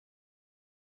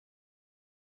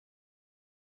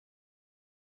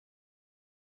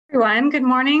Everyone, good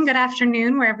morning, good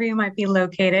afternoon, wherever you might be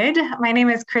located. My name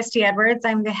is Christy Edwards.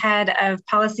 I'm the head of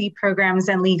policy programs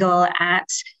and legal at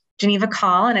Geneva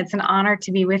Call, and it's an honor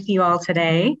to be with you all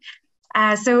today.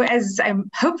 So as I'm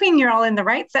hoping you're all in the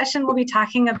right session, we'll be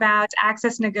talking about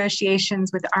access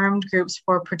negotiations with armed groups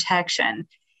for protection.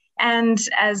 And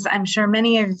as I'm sure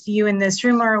many of you in this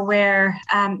room are aware,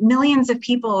 millions of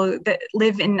people that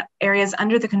live in areas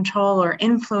under the control or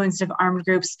influence of armed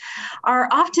groups are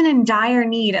often in dire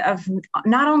need of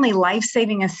not only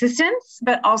life-saving assistance,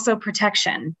 but also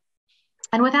protection.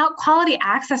 And without quality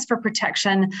access for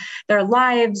protection, their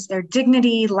lives, their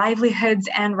dignity, livelihoods,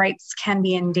 and rights can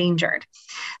be endangered.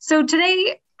 So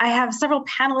today, I have several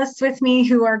panelists with me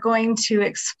who are going to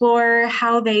explore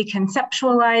how they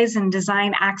conceptualize and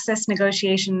design access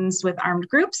negotiations with armed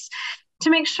groups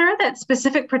to make sure that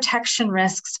specific protection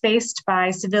risks faced by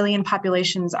civilian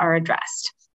populations are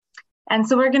addressed. And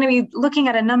so we're going to be looking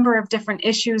at a number of different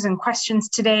issues and questions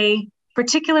today,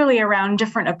 particularly around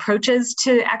different approaches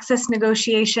to access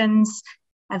negotiations,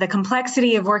 the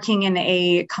complexity of working in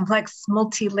a complex,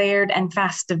 multi-layered and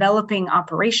fast-developing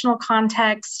operational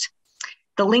context,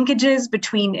 the linkages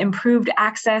between improved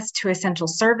access to essential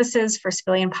services for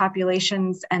civilian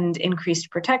populations and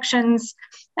increased protections,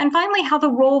 and finally, how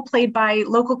the role played by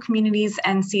local communities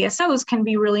and CSOs can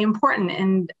be really important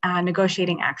in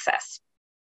negotiating access.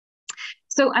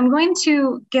 So I'm going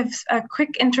to give a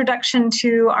quick introduction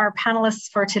to our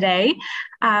panelists for today.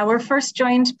 We're first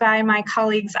joined by my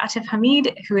colleagues Atif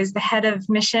Hamid, who is the head of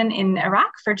mission in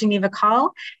Iraq for Geneva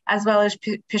Call, as well as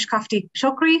Pishkafti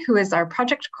Chokri, who is our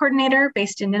project coordinator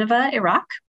based in Nineveh, Iraq.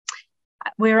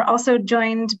 We're also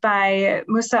joined by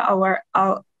Musa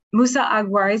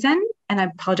Agwarizen, and I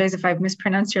apologize if I've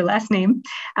mispronounced your last name,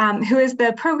 who is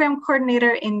the program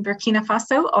coordinator in Burkina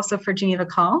Faso, also for Geneva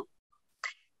Call.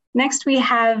 Next, we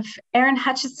have Aaron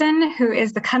Hutchison, who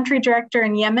is the country director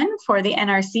in Yemen for the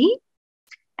NRC.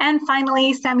 And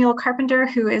finally, Samuel Carpenter,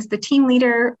 who is the team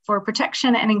leader for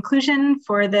protection and inclusion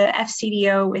for the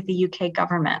FCDO with the UK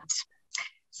government.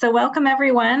 So welcome,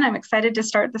 everyone. I'm excited to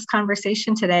start this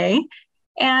conversation today.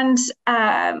 And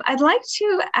I'd like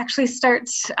to actually start,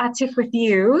 Atif, with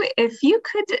you. If you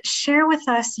could share with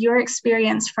us your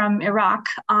experience from Iraq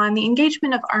on the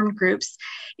engagement of armed groups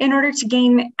in order to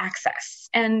gain access.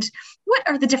 And what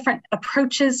are the different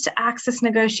approaches to access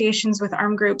negotiations with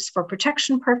armed groups for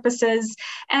protection purposes?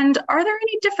 And are there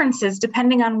any differences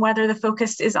depending on whether the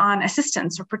focus is on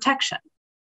assistance or protection?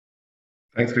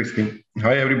 Thanks, Christine.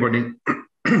 Hi, everybody.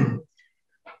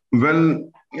 Well,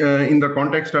 in the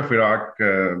context of Iraq,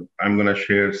 I'm going to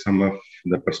share some of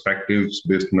the perspectives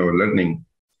based on our learning.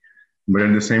 But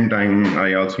at the same time,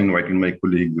 I also invited my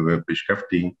colleague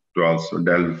Pishkafti to also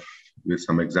delve with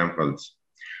some examples.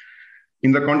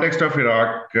 In the context of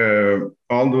Iraq,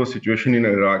 although the situation in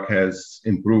Iraq has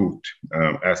improved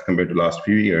as compared to last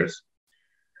few years,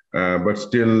 but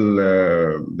still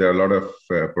there are a lot of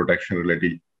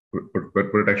protection-related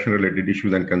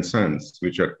issues and concerns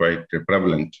which are quite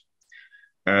prevalent,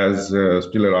 as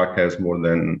still Iraq has more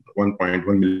than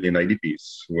 1.1 million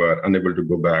IDPs who are unable to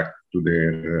go back to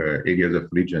their areas of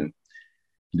origin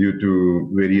due to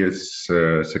various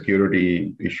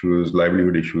security issues,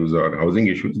 livelihood issues, or housing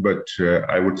issues. But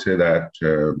I would say that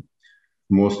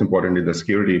most importantly, the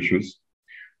security issues,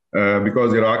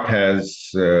 because Iraq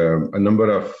has a number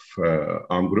of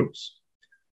armed groups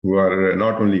who are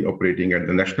not only operating at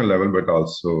the national level, but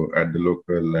also at the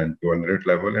local and governorate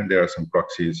level. And there are some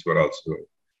proxies who are also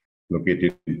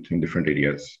located in different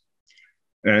areas.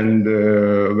 And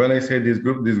when I say these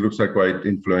groups are quite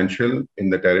influential in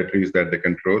the territories that they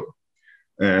control.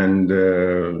 And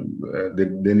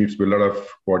there needs to be a lot of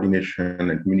coordination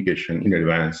and communication in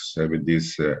advance with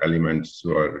these elements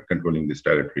who are controlling these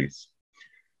territories.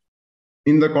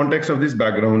 In the context of this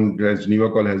background, as Geneva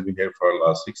Call has been here for the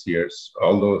last 6 years,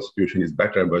 although the situation is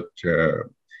better, but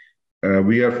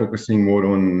we are focusing more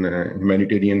on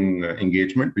humanitarian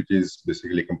engagement, which is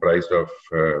basically comprised of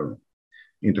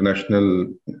international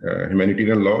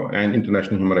humanitarian law and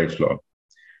international human rights law.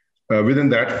 Within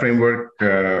that framework,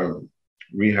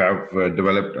 we have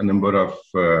developed a number of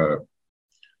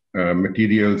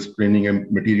materials, training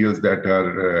and materials that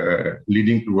are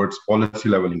leading towards policy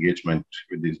level engagement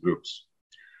with these groups.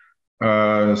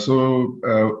 As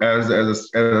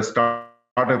a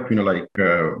startup,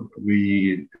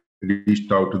 we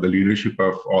reached out to the leadership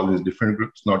of all these different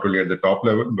groups, not only at the top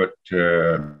level, but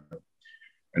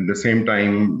at the same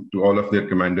time to all of their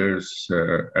commanders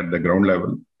at the ground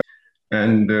level,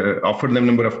 and offered them a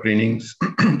number of trainings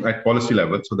at policy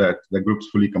level so that the groups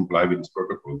fully comply with these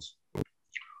protocols.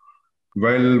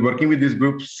 While working with these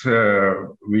groups,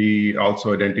 we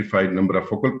also identified a number of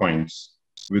focal points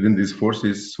within these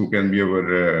forces who can be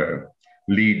our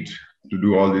lead to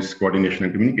do all this coordination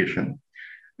and communication.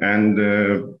 And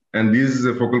these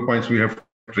focal points we have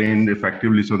trained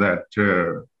effectively so that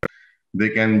they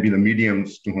can be the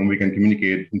mediums to whom we can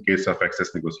communicate in case of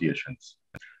access negotiations.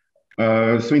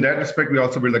 So in that respect, we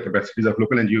also build the capacities of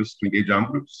local NGOs to engage armed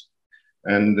groups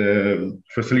and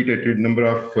facilitated a number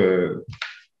of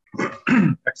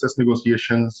access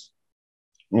negotiations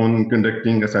on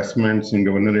conducting assessments in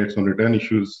governorates on return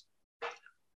issues,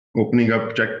 opening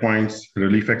up checkpoints,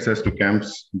 relief access to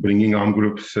camps, bringing armed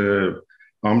groups,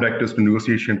 armed actors to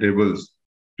negotiation tables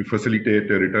to facilitate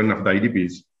the return of the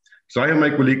IDPs. So I have my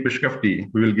colleague Pishkafti,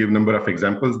 who will give a number of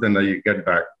examples, then I get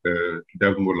back to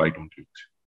delve more light onto it.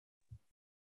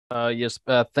 Yes,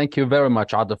 thank you very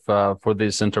much, Adif, for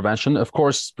this intervention. Of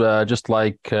course, just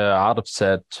like Adif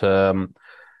said,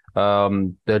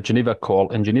 the Geneva Call.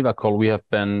 In Geneva Call, we have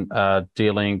been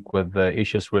dealing with the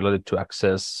issues related to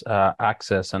access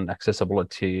and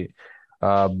accessibility,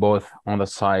 both on the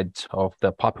side of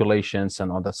the populations and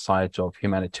on the side of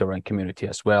humanitarian community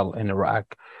as well in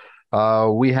Iraq.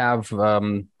 We have,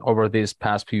 over these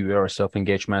past few years of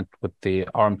engagement with the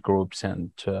armed groups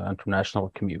and international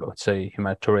community, I would say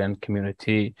humanitarian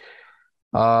community,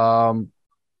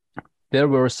 there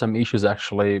were some issues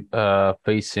actually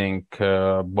facing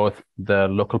both the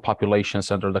local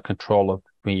populations under the control of,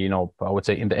 I would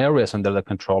say in the areas under the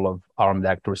control of armed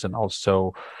actors and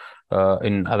also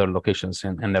in other locations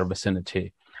in their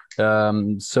vicinity.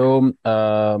 So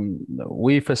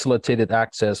we facilitated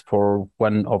access for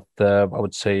one of the, I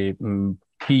would say,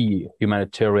 key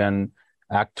humanitarian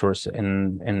actors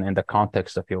in the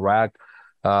context of Iraq,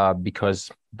 because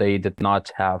they did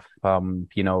not have, I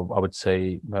would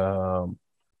say,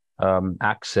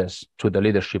 access to the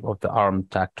leadership of the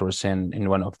armed actors in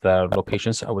one of the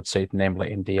locations, I would say,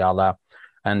 namely in Diyala.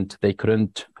 And they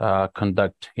couldn't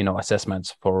conduct,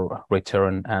 assessments for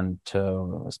return and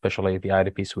especially the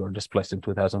IDPs who were displaced in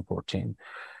 2014.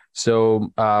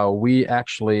 So we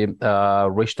actually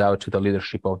reached out to the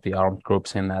leadership of the armed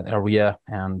groups in that area,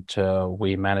 and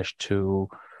we managed to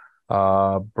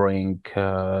bring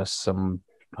some,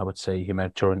 I would say,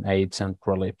 humanitarian aids and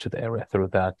relief to the area through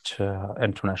that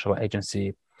international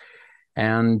agency.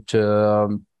 And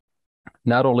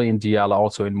not only in Diyala,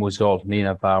 also in Mosul,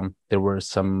 Nineveh, there were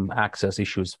some access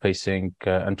issues facing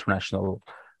international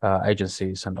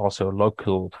agencies and also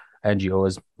local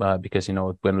NGOs, because,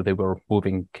 when they were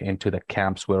moving into the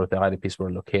camps where the IDPs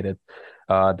were located,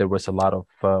 there was a lot of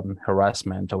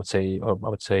harassment, I would say,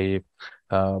 by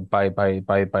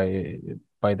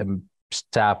the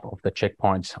staff of the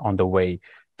checkpoints on the way.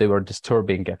 They were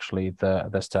disturbing actually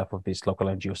the staff of these local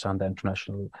NGOs and the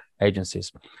international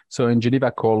agencies. So in Geneva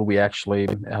Call, we actually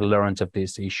learned of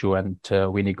this issue, and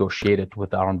we negotiated with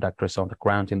the armed actors on the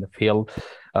ground in the field.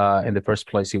 In the first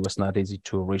place, it was not easy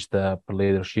to reach the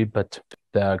leadership, but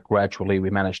gradually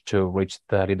we managed to reach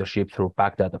the leadership through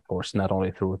Baghdad, of course, not only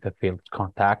through the field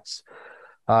contacts.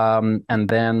 And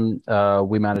then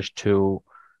we managed to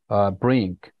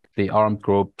bring the armed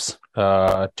groups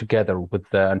together with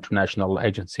the international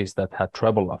agencies that had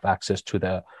trouble of access to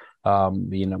the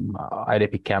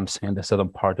IDP camps in the southern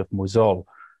part of Mosul,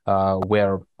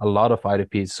 where a lot of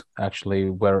IDPs actually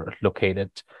were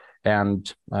located. And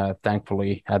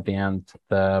thankfully, at the end,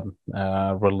 the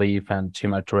relief and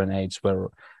humanitarian aids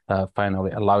were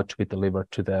finally allowed to be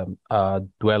delivered to the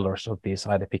dwellers of these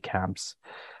IDP camps.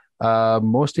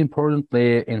 Most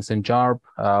importantly, in Sinjar,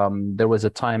 there was a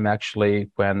time actually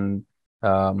when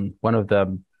one of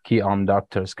the key armed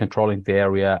actors controlling the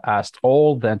area asked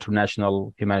all the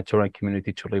international humanitarian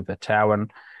community to leave the town,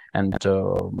 and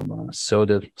so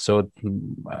the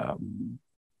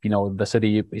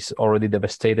city is already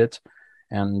devastated,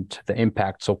 and the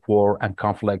impacts of war and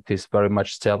conflict is very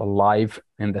much still alive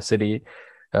in the city.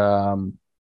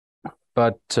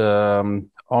 But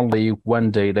only one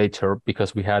day later,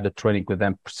 because we had a training with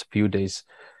them a few days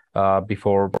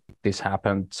before this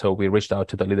happened, so we reached out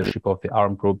to the leadership of the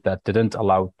armed group that didn't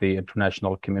allow the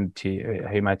international community,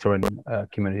 humanitarian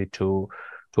community, to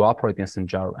operate in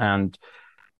Sinjar. And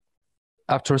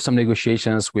after some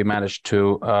negotiations, we managed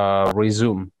to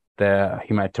resume the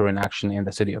humanitarian action in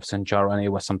the city of Sinjar, and it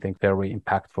was something very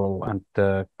impactful and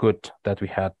good that we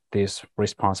had this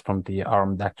response from the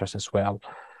armed actors as well.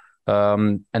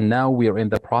 And now we are in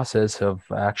the process of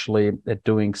actually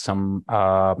doing some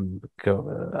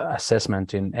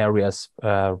assessment in areas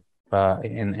in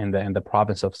the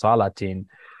province of Salatin,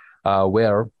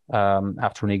 where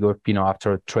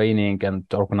after training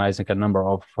and organizing a number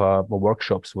of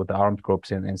workshops with the armed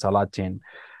groups in Salatin,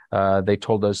 They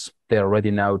told us they are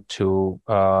ready now to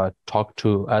talk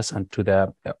to us and to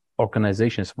the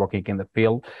organizations working in the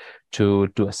field to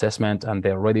do assessment, and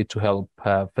they're ready to help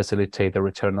facilitate the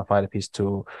return of IDPs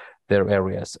to their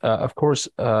areas. Of course,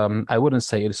 I wouldn't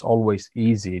say it's always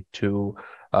easy to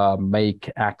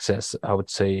make access, I would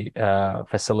say,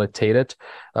 facilitated.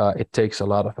 It takes a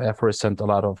lot of efforts and a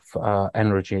lot of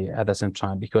energy at the same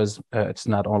time, because it's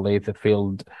not only the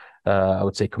field, I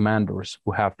would say, commanders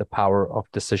who have the power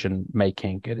of decision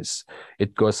making.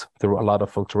 It goes through a lot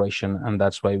of filtration, and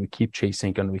that's why we keep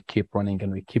chasing and we keep running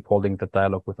and we keep holding the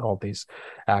dialogue with all these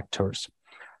actors.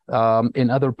 In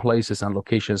other places and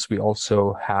locations, we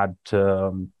also had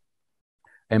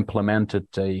implemented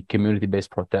a community-based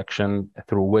protection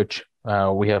through which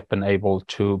we have been able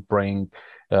to bring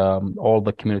all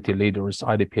the community leaders,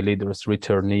 IDP leaders,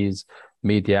 returnees,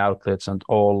 media outlets, and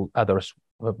all others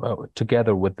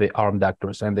together with the armed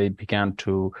actors, and they began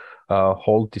to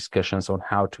hold discussions on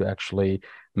how to actually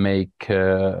make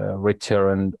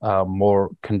return more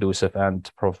conducive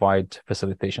and provide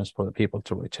facilitations for the people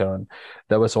to return.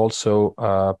 That was also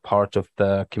part of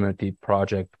the community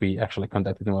project we actually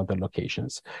conducted in one of the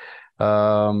locations.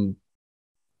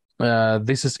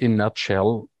 This is in a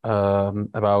nutshell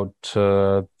about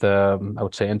the, I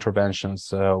would say,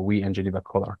 interventions we in Geneva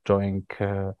Call are doing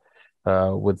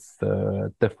with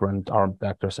different armed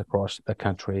actors across the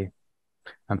country.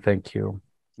 And thank you.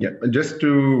 Yeah, just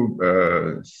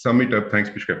to sum it up, thanks,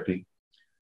 Pishkafti,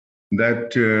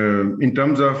 that in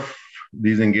terms of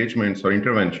these engagements or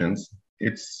interventions,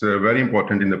 it's very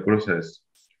important in the process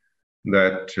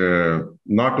that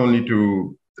not only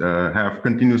to have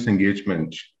continuous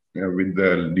engagement with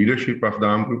the leadership of the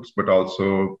armed groups, but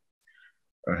also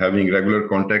having regular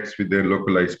contacts with their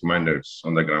localized commanders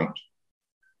on the ground.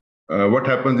 What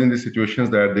happens in these situations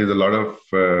that there's a lot of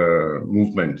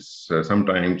movements.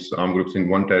 Sometimes armed groups in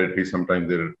one territory, sometimes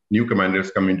their new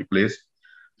commanders come into place.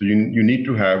 So you need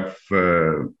to have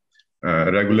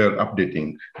regular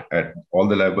updating at all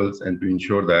the levels, and to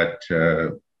ensure that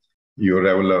your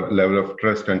level of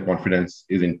trust and confidence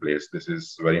is in place. This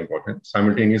is very important.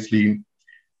 Simultaneously,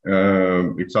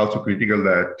 it's also critical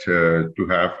that to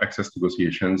have access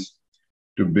negotiations,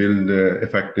 to build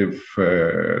effective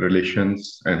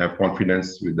relations and have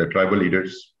confidence with the tribal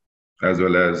leaders, as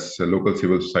well as local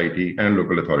civil society and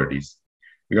local authorities.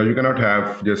 Because you cannot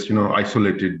have just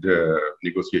isolated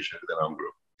negotiations with an armed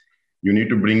group. You need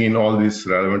to bring in all these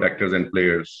relevant actors and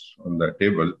players on the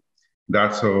table.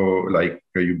 That's how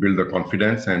you build the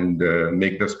confidence and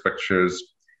make the structures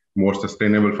more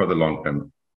sustainable for the long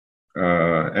term.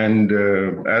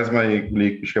 As my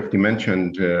colleague Pishkafti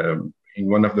mentioned, in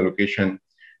one of the location,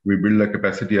 we build the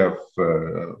capacity of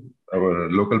our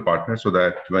local partners, so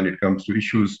that when it comes to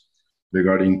issues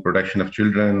regarding protection of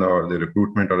children or the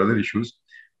recruitment or other issues,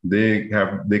 they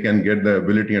can get the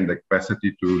ability and the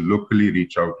capacity to locally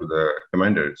reach out to the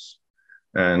commanders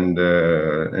and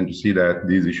to see that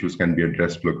these issues can be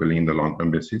addressed locally in the long-term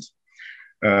basis.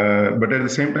 But at the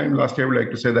same time, lastly, I would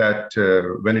like to say that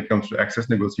when it comes to access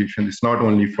negotiation, it's not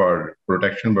only for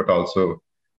protection, but also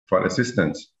for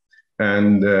assistance.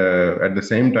 And at the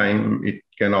same time, it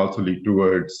can also lead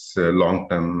towards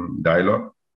long-term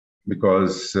dialogue,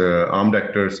 because armed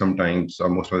actors sometimes, or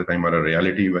most of the time, are a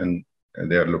reality when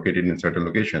they are located in certain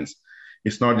locations.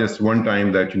 It's not just one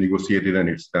time that you negotiate it and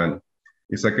it's done.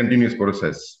 It's a continuous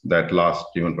process that lasts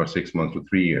even for 6 months to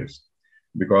 3 years.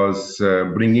 Because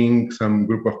bringing some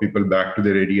group of people back to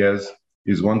their areas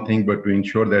is one thing, but to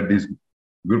ensure that this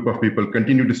group of people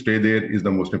continue to stay there is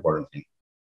the most important thing.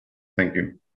 Thank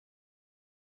you.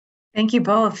 Thank you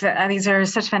both. These are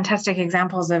such fantastic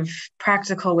examples of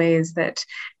practical ways that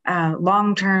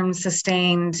long-term,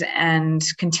 sustained, and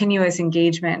continuous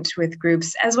engagement with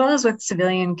groups, as well as with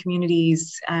civilian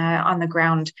communities on the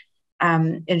ground,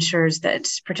 ensures that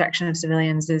protection of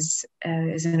civilians is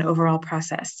an overall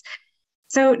process.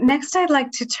 So next, I'd like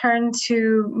to turn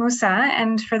to Moussa.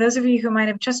 And for those of you who might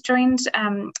have just joined,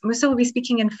 Moussa will be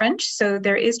speaking in French. So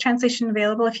there is translation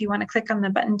available. If you want to click on the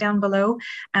button down below,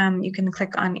 you can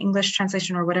click on English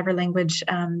translation or whatever language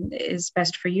is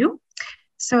best for you.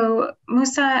 So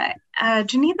Moussa,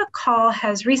 Geneva Call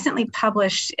has recently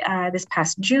published this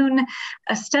past June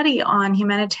a study on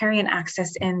humanitarian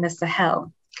access in the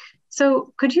Sahel.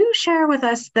 So could you share with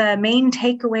us the main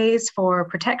takeaways for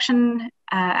protection,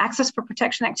 access for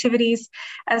protection activities,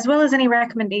 as well as any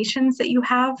recommendations that you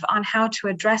have on how to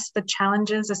address the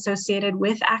challenges associated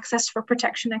with access for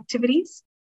protection activities?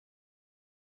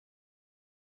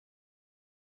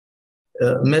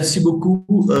 Merci beaucoup.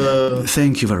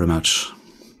 Thank you very much.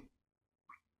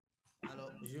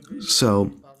 So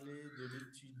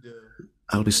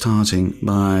I'll be starting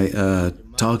by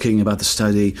talking about the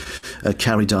study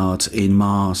carried out in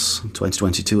March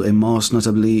 2022, and most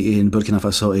notably in Burkina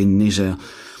Faso, in Niger.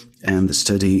 And the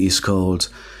study is called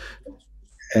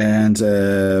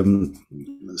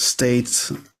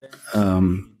State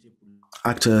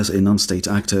Actors and Non-State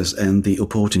Actors and the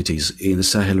Opportunities in the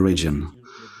Sahel region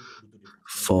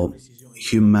for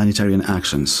Humanitarian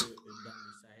Actions.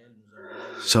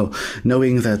 So,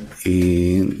 knowing that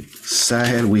in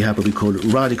Sahel we have what we call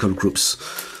radical groups.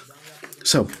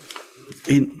 So,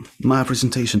 in my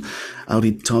presentation, I'll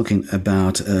be talking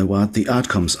about what the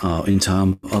outcomes are in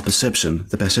terms of perception,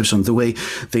 the way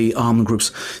the armed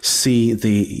groups see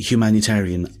the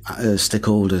humanitarian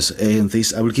stakeholders. And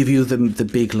this, I will give you the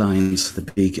big lines, the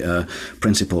big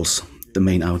principles, the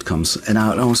main outcomes. And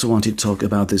I also want to talk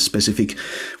about the specific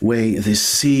way they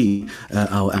see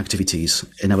our activities.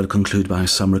 And I will conclude by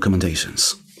some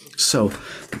recommendations. So,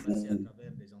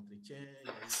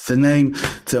 the name,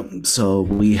 so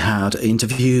we had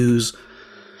interviews,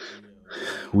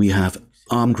 we have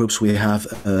armed groups, we have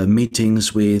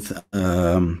meetings with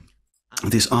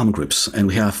these armed groups, and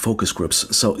we have focus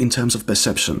groups. So in terms of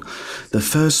perception, the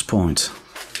first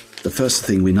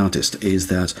thing we noticed is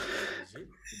that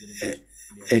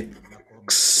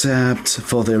except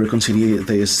for the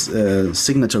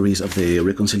signatories of the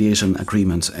reconciliation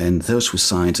agreement and those who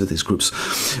signed these groups,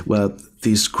 well,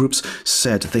 these groups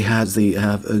said they have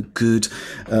a good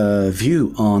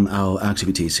view on our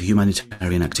activities,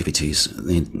 humanitarian activities.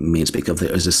 It means because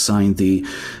they signed the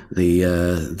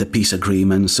peace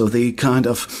agreement, so they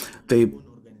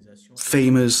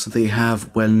famous, they have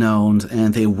well known,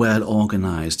 and they're well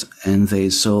organized, and they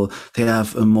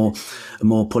have a more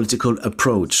political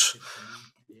approach.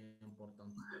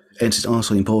 And it's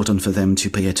also important for them to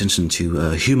pay attention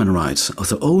to human rights.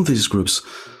 So all these groups,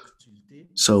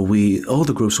 all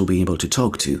the groups will be able to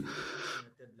talk to,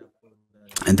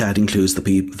 and that includes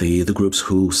the groups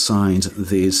who signed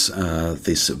this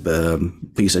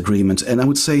peace agreement. And I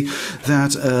would say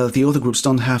that the other groups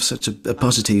don't have such a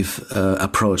positive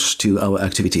approach to our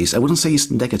activities. I wouldn't say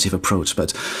it's a negative approach,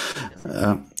 but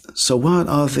so what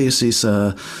are this is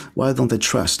why don't they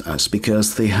trust us?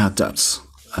 Because they have doubts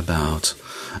about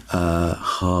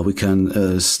how we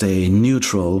can stay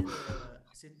neutral.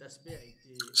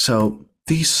 So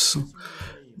this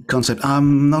concept,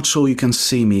 I'm not sure you can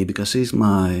see me because it's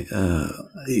I'm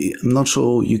not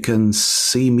sure you can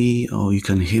see me or you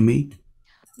can hear me.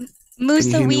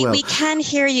 Musa, we can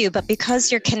hear you, but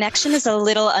because your connection is a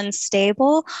little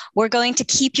unstable, we're going to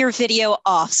keep your video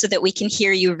off so that we can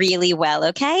hear you really well,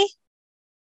 okay?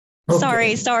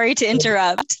 Sorry to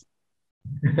interrupt.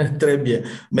 Très bien.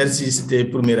 Merci, c'était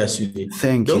pour me rassurer.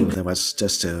 Thank you. That was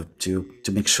just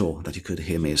to make sure that you could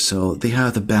hear me. So they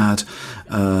had a bad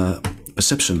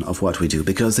perception of what we do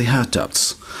because they had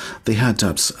doubts. They had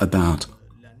doubts about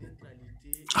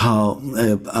how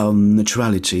our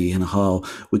neutrality and how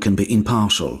we can be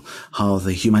impartial, how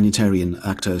the humanitarian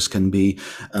actors can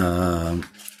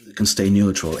stay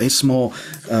neutral. It's more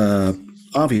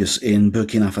obvious in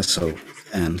Burkina Faso,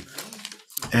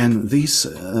 and these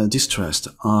distrust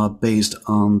are based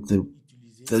on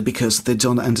because they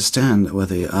don't understand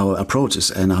our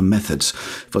approaches and our methods.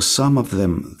 For some of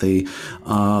them, they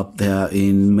are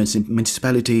in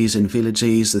municipalities and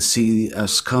villages. They see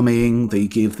us coming. They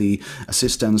give the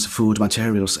assistance, food,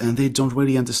 materials, and they don't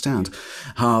really understand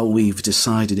how we've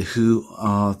decided who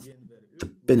are the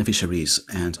beneficiaries.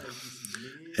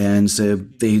 And so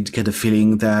they get a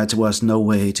feeling that there was no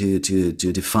way to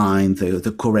define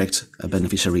the correct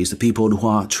beneficiaries, the people who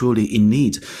are truly in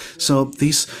need. So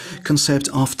this concept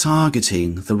of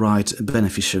targeting the right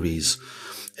beneficiaries,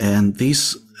 and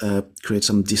this creates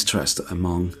some distrust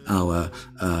among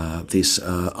these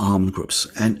armed groups.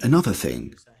 And another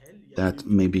thing that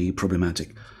may be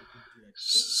problematic.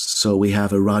 So we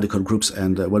have radical groups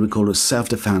and what we call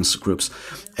self-defense groups,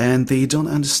 and they don't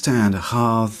understand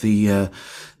how the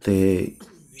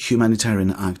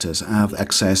humanitarian actors have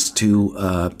access to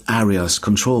areas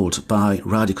controlled by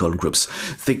radical groups.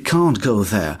 They can't go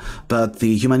there, but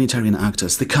the humanitarian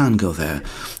actors, they can go there.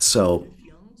 So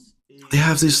they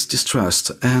have this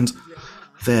distrust, and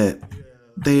they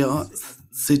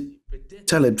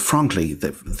tell it frankly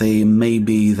that they may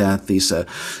be that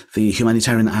the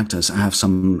humanitarian actors have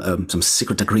some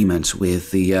secret agreement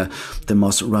with the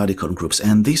most radical groups,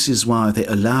 and this is why they're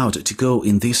allowed to go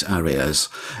in these areas.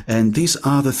 And these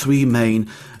are the three main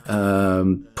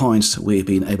points we've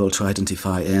been able to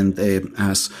identify, and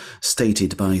as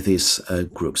stated by these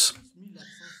groups.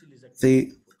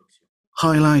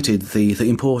 highlighted the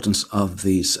importance of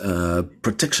these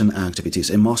protection activities,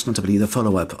 and most notably the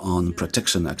follow-up on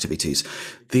protection activities.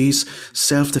 These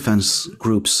self-defense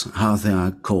groups, how they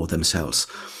are called themselves,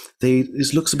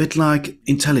 this looks a bit like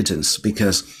intelligence,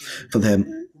 because for them,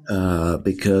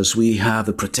 because we have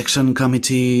the protection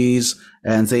committees,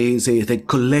 and they're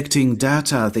collecting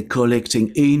data, they're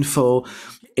collecting info,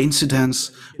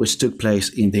 incidents which took place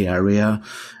in the area,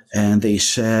 and they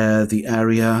share the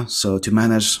area so to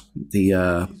manage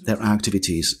their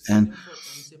activities. And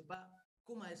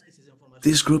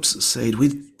these groups said,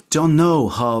 we don't know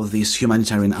how these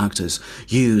humanitarian actors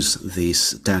use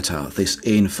this data, this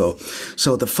info.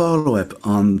 So the follow-up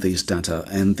on this data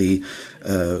and the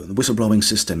whistleblowing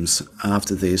systems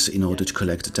after this in order to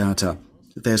collect the data,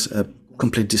 there's a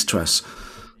complete distrust.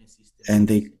 And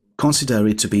they consider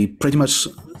it to be pretty much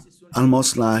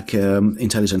almost like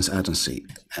intelligence agency.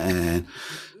 And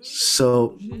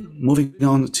so moving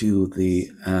on to the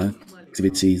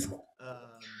activities,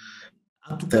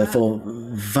 for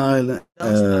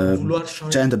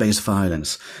gender-based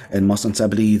violence, and most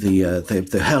notably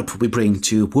the help we bring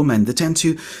to women, they tend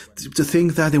to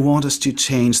think that they want us to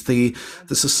change the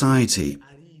society.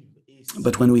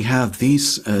 But when we have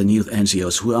these new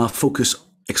NGOs who are focused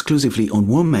exclusively on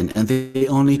women and they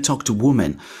only talk to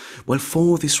women, well,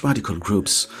 for these radical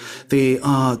groups, they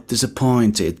are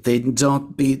disappointed. They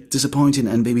don't be disappointed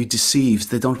and maybe deceived.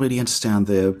 They don't really understand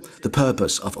the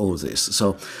purpose of all this.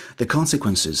 So the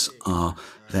consequences are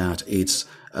that it's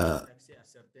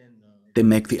they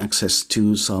make the access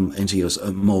to some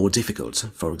NGOs more difficult.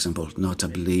 For example,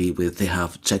 notably they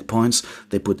have checkpoints.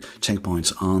 They put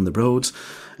checkpoints on the roads,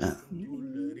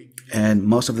 and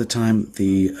most of the time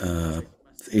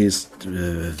is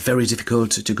very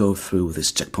difficult to go through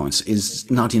these checkpoints. It's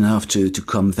not enough to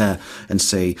come there and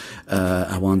say,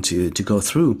 I want to go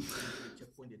through.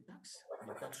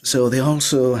 So they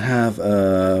also have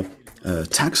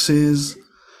taxes.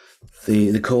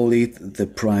 They call it the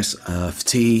price of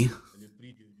tea.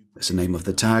 That's the name of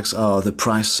the tax, or the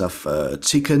price of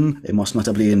chicken, most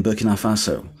notably in Burkina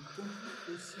Faso.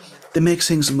 They make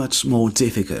things much more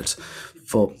difficult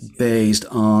based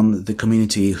on the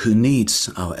community who needs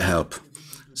our help.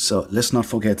 So let's not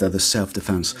forget that the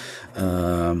self-defense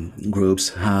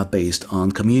groups are based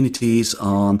on communities,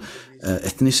 on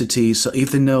ethnicity. So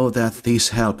if they know that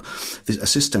this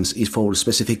assistance is for a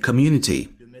specific community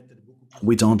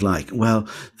we don't like, well,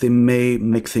 they may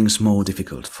make things more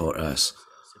difficult for us,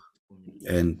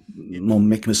 and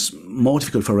make it more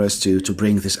difficult for us to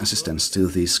bring this assistance to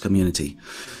this community.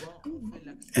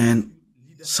 And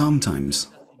sometimes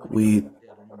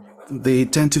they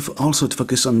tend to also to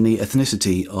focus on the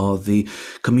ethnicity or the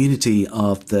community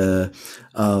of the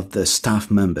staff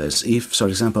members. If, for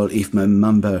example, if a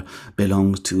member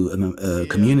belongs to a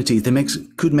community, they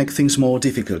could make things more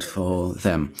difficult for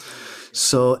them.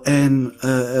 So, and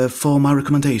for my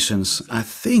recommendations, I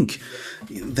think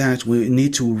that we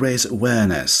need to raise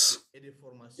awareness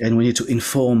and we need to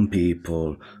inform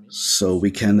people so we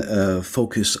can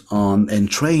focus on and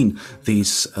train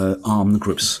these armed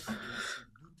groups.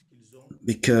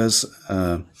 Because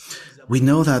we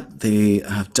know that they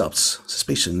have doubts,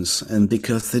 suspicions, and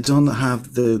because they don't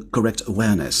have the correct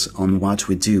awareness on what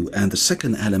we do. And the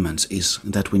second element is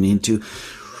that we need to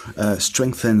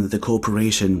strengthen the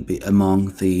cooperation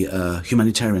among the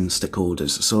humanitarian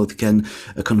stakeholders so they can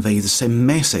convey the same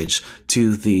message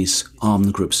to these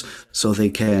armed groups so they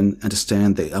can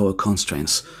understand our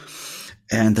constraints.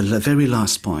 And the very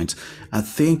last point, I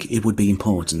think it would be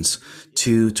important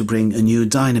to bring a new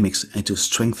dynamics and to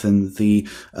strengthen the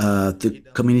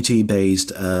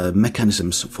community-based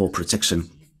mechanisms for protection.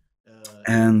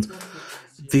 And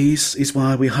this is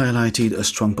why we highlighted a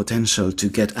strong potential to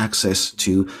get access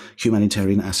to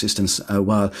humanitarian assistance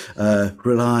while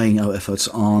relying our efforts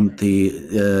on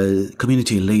the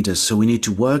community leaders. So we need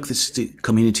to work with the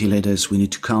community leaders. We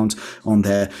need to count on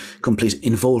their complete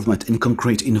involvement and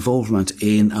concrete involvement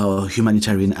in our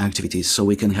humanitarian activities so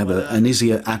we can have an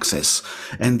easier access.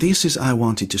 And this is I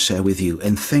wanted to share with you.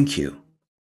 And thank you.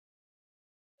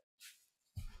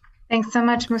 Thanks so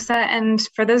much, Musa. And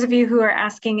for those of you who are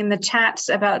asking in the chat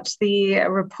about the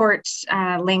report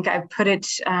link, I've put it,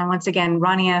 once again,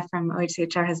 Rania from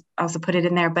OHCHR has also put it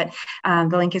in there, but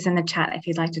the link is in the chat if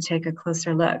you'd like to take a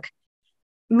closer look.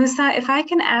 Musa, if I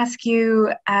can ask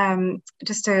you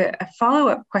just a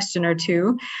follow-up question or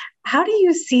two, how do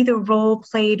you see the role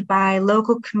played by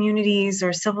local communities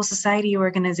or civil society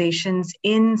organizations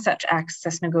in such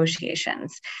access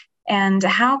negotiations? And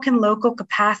how can local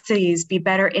capacities be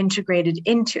better integrated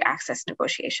into access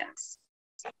negotiations?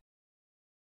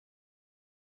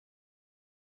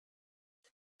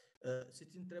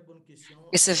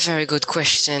 It's a very good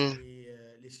question.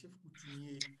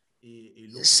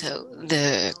 So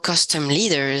the custom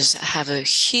leaders have a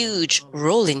huge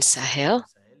role in Sahel.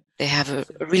 They have a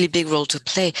really big role to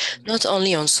play, not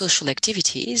only on social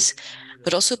activities,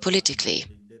 but also politically.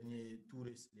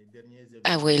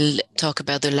 I will talk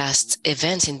about the last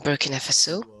events in Burkina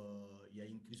Faso.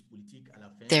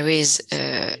 There is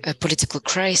a political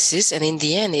crisis, and in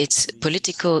the end, it's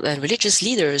political and religious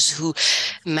leaders who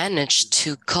manage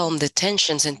to calm the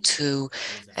tensions and to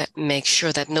make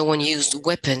sure that no one used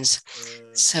weapons.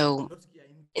 So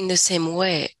in the same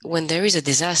way, when there is a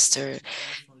disaster,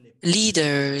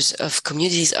 leaders of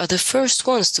communities are the first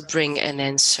ones to bring an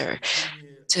answer.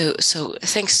 So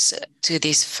thanks to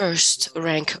this first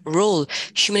rank role,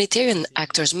 humanitarian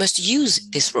actors must use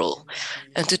this role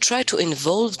and to try to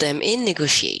involve them in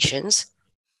negotiations.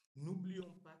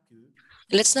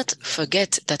 Let's not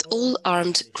forget that all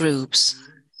armed groups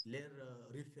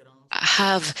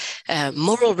have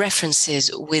moral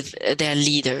references with their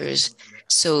leaders,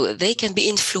 so they can be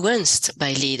influenced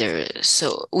by leaders.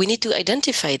 So we need to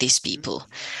identify these people.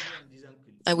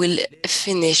 I will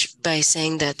finish by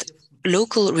saying that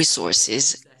local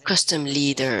resources, custom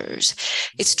leaders.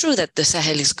 It's true that the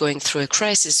Sahel is going through a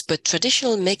crisis, but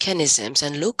traditional mechanisms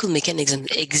and local mechanisms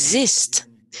exist.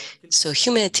 So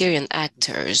humanitarian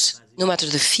actors, no matter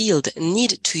the field,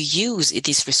 need to use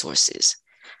these resources.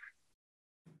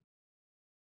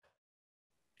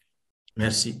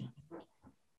 Merci.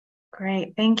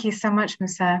 Great. Thank you so much,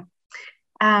 Musa.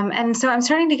 And so I'm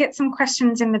starting to get some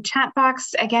questions in the chat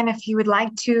box. Again, if you would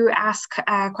like to ask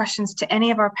questions to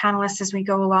any of our panelists as we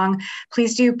go along,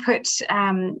 please do put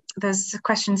those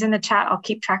questions in the chat. I'll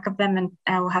keep track of them, and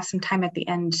we'll have some time at the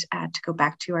end to go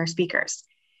back to our speakers.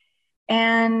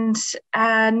 And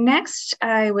next,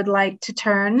 I would like to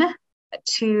turn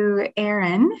to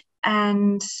Aaron.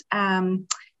 And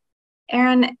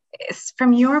Aaron,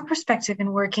 from your perspective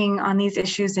in working on these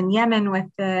issues in Yemen with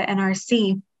the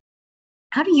NRC,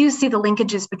 how do you see the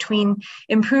linkages between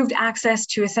improved access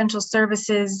to essential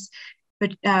services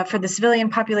for the civilian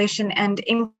population and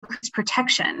increased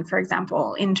protection, for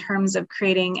example, in terms of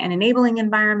creating an enabling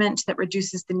environment that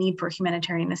reduces the need for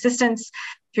humanitarian assistance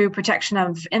through protection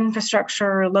of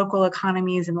infrastructure, local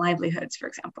economies, and livelihoods, for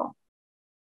example?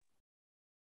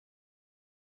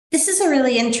 This is a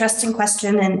really interesting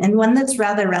question and one that's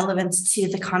rather relevant to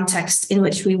the context in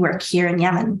which we work here in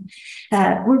Yemen.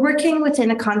 We're working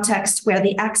within a context where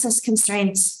the access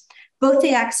constraints, both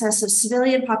the access of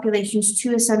civilian populations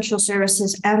to essential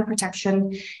services and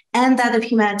protection, and that of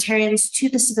humanitarians to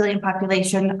the civilian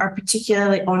population are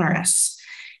particularly onerous.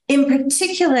 In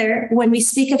particular, when we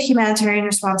speak of humanitarian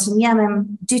response in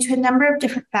Yemen, due to a number of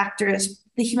different factors,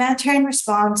 the humanitarian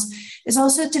response is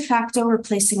also de facto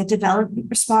replacing a development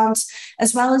response,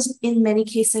 as well as in many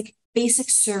cases, basic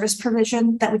service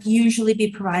provision that would usually be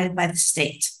provided by the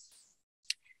state.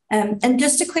 And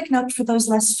just a quick note for those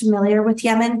less familiar with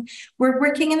Yemen, we're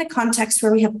working in a context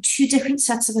where we have two different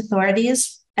sets of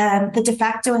authorities, the de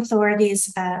facto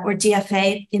authorities, or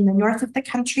DFA, in the north of the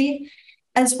country,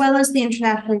 as well as the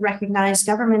internationally recognized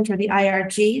government, or the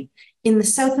IRG, in the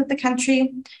south of the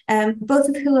country, both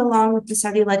of who, along with the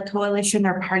Saudi-led coalition,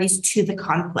 are parties to the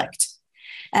conflict.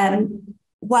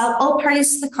 While all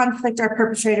parties to the conflict are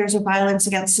perpetrators of violence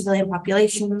against civilian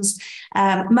populations,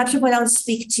 much of what I'll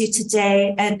speak to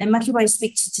today, and much of what I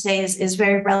speak to today is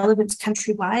very relevant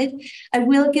countrywide. I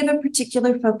will give a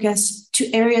particular focus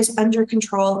to areas under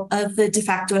control of the de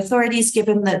facto authorities,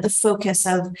 given the focus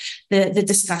of the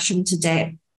discussion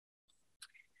today.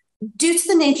 Due to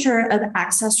the nature of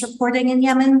access reporting in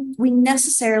Yemen, we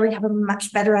necessarily have a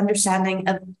much better understanding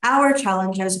of our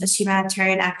challenges as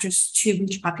humanitarian actors to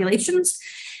reach populations,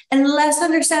 and less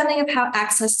understanding of how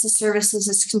access to services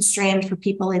is constrained for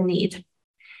people in need.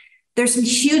 There's some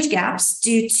huge gaps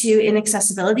due to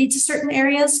inaccessibility to certain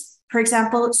areas. For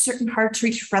example, certain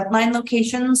hard-to-reach frontline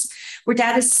locations where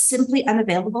data is simply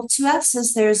unavailable to us,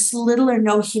 as there's little or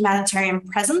no humanitarian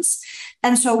presence.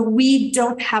 And so we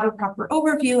don't have a proper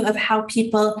overview of how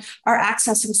people are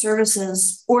accessing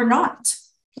services or not.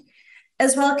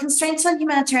 As well, constraints on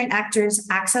humanitarian actors'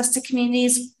 access to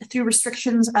communities through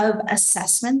restrictions of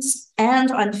assessments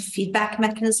and on feedback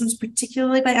mechanisms,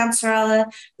 particularly by Ansar Allah,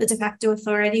 the de facto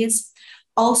authorities,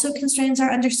 also constrains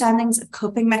our understandings of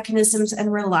coping mechanisms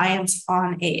and reliance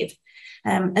on aid.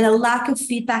 And a lack of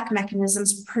feedback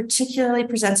mechanisms particularly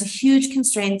presents a huge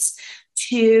constraints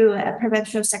to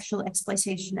prevention of sexual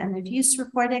exploitation and abuse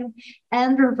reporting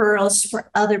and referrals for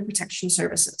other protection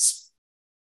services.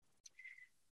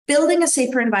 Building a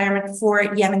safer environment for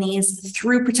Yemenis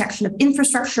through protection of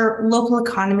infrastructure, local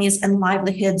economies, and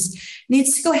livelihoods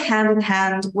needs to go hand in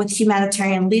hand with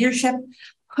humanitarian leadership,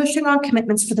 pushing on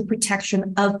commitments for the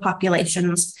protection of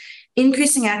populations,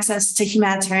 increasing access to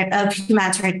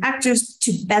humanitarian actors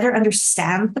to better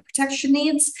understand the protection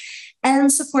needs,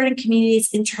 and supporting communities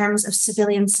in terms of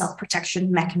civilian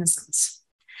self-protection mechanisms.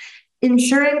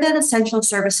 Ensuring that essential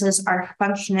services are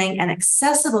functioning and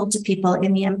accessible to people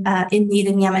in need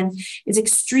in Yemen is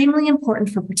extremely important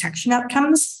for protection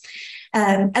outcomes,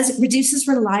 as it reduces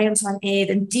reliance on aid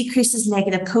and decreases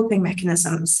negative coping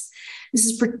mechanisms. This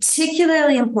is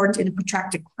particularly important in a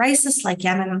protracted crisis like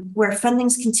Yemen, where funding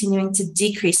is continuing to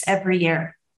decrease every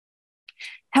year.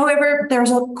 However,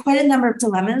 there's quite a number of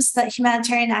dilemmas that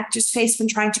humanitarian actors face when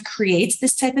trying to create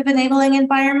this type of enabling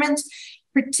environment,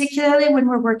 particularly when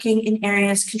we're working in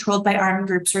areas controlled by armed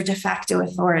groups or de facto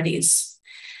authorities.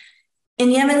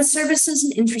 In Yemen, services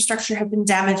and infrastructure have been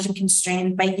damaged and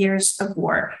constrained by years of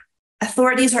war.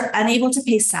 Authorities are unable to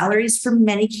pay salaries for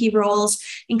many key roles,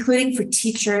 including for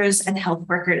teachers and health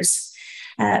workers.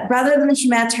 Rather than the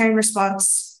humanitarian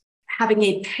response having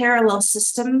a parallel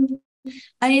system,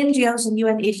 NGOs and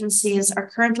UN agencies are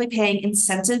currently paying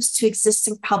incentives to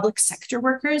existing public sector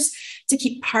workers to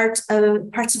keep parts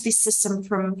of the system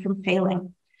from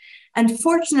failing.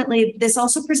 Unfortunately, this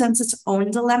also presents its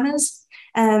own dilemmas,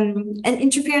 and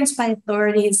interference by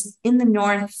authorities in the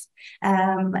north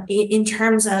in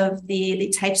terms of the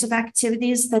types of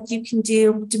activities that you can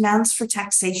do, demands for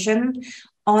taxation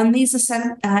on these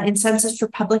incentives for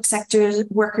public sector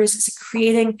workers is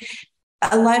creating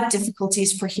a lot of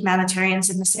difficulties for humanitarians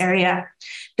in this area.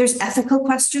 There's ethical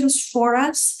questions for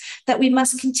us that we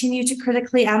must continue to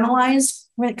critically analyze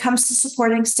when it comes to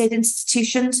supporting state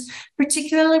institutions,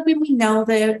 particularly when we know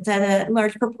that a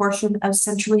large proportion of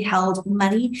centrally held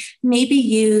money may be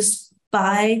used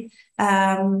by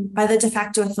the de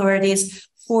facto authorities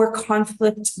for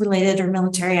conflict-related or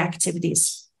military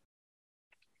activities.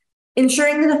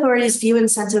 Ensuring that authorities view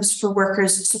incentives for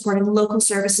workers supporting local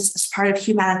services as part of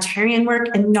humanitarian work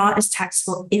and not as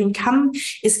taxable income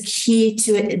is key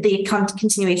to the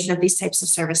continuation of these types of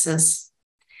services.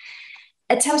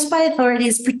 Attempts by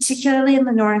authorities, particularly in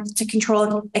the north, to control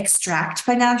and extract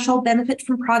financial benefit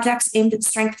from projects aimed at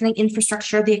strengthening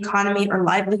infrastructure, the economy, or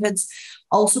livelihoods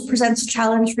also presents a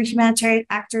challenge for humanitarian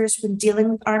actors when dealing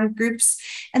with armed groups,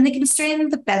 and they constrain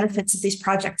the benefits of these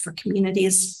projects for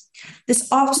communities. This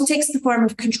often takes the form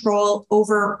of control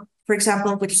over, for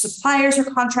example, which suppliers are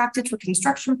contracted for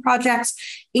construction projects,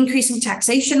 increasing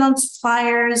taxation on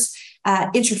suppliers,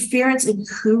 interference in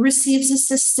who receives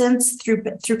assistance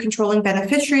through controlling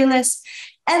beneficiary lists,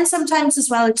 and sometimes as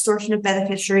well extortion of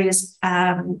beneficiaries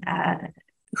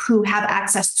who have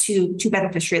access to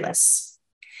beneficiary lists.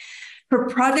 For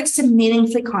projects to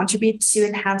meaningfully contribute to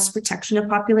enhanced protection of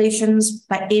populations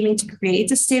by aiming to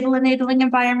create a stable enabling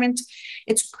environment,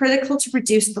 it's critical to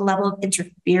reduce the level of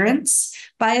interference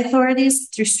by authorities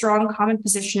through strong common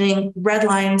positioning, red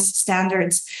lines,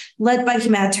 standards, led by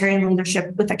humanitarian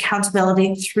leadership with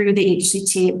accountability through the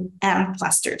HCT and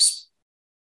clusters.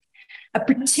 A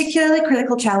particularly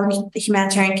critical challenge that the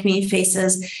humanitarian community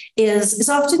faces is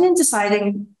often in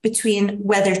deciding between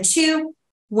whether to,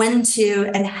 when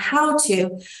to, and how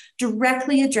to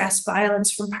directly address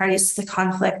violence from parties to the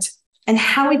conflict, and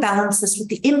how we balance this with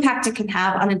the impact it can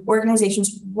have on an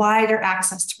organization's wider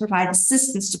access to provide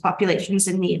assistance to populations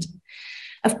in need.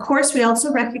 Of course, we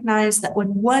also recognize that what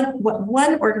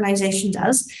one organization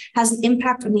does has an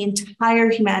impact on the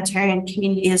entire humanitarian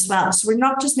community as well. So we're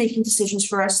not just making decisions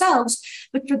for ourselves,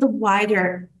 but for the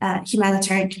wider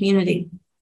humanitarian community.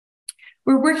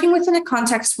 We're working within a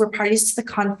context where parties to the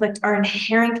conflict are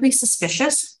inherently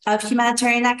suspicious of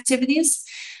humanitarian activities.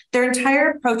 Their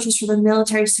entire approach is from a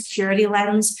military security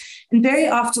lens, and very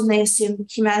often they assume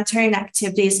that humanitarian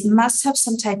activities must have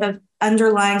some type of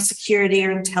underlying security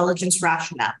or intelligence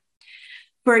rationale.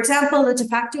 For example, the de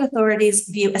facto authorities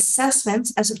view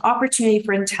assessments as an opportunity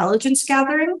for intelligence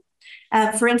gathering,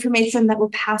 for information that will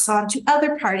pass on to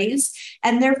other parties,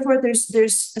 and therefore there's very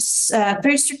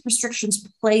strict restrictions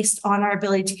placed on our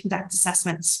ability to conduct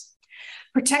assessments.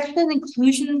 Protection and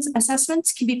inclusion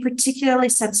assessments can be particularly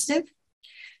sensitive.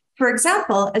 For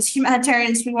example, as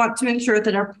humanitarians, we want to ensure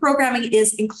that our programming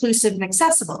is inclusive and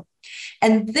accessible,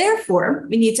 and therefore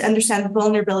we need to understand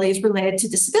vulnerabilities related to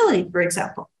disability, for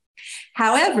example.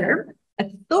 However,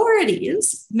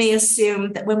 authorities may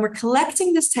assume that when we're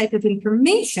collecting this type of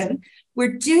information,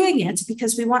 we're doing it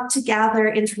because we want to gather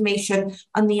information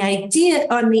on the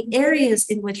areas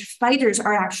in which fighters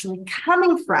are actually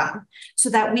coming from, so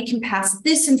that we can pass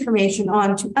this information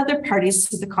on to other parties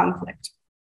to the conflict.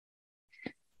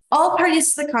 All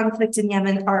parties to the conflict in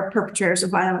Yemen are perpetrators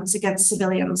of violence against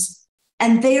civilians,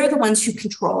 and they are the ones who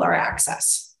control our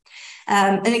access.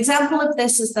 An example of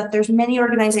this is that there's many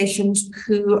organizations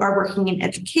who are working in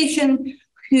education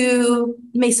who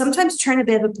may sometimes turn a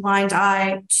bit of a blind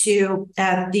eye to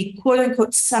the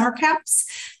quote-unquote summer camps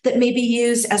that may be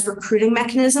used as recruiting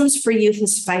mechanisms for youth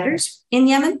as fighters in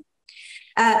Yemen.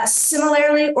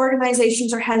 Similarly,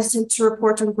 organizations are hesitant to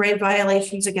report on grave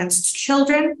violations against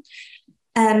children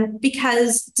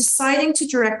because deciding to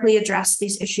directly address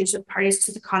these issues with parties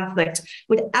to the conflict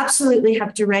would absolutely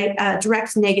have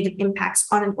direct negative impacts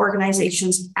on an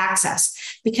organization's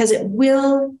access, because it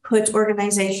will put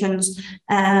organizations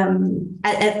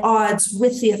at odds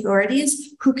with the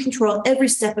authorities who control every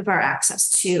step of our access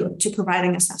to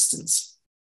providing assistance.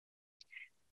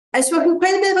 I've spoken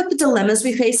quite a bit about the dilemmas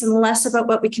we face and less about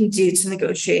what we can do to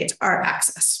negotiate our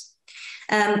access.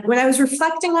 When I was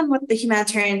reflecting on what the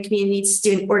humanitarian community needs to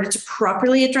do in order to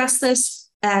properly address this,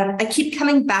 I keep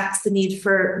coming back to the need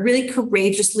for really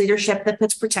courageous leadership that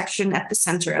puts protection at the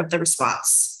center of the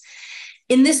response.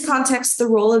 In this context, the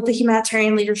role of the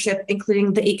humanitarian leadership,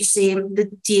 including the HC,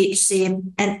 the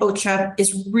DHC, and OCHA,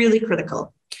 is really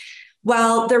critical.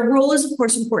 While their role is, of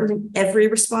course, important in every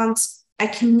response, I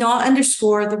cannot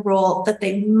underscore the role that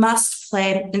they must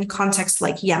play in a context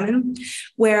like Yemen,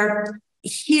 where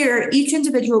here, each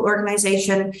individual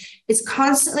organization is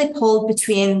constantly pulled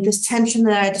between this tension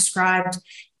that I described,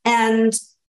 and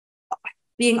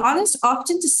being honest,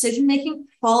 often decision-making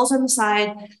falls on the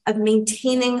side of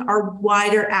maintaining our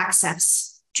wider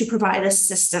access to provide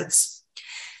assistance.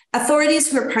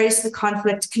 Authorities who are parties to the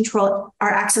conflict control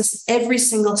our access every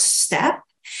single step.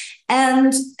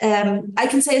 And I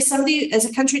can say, as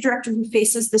a country director who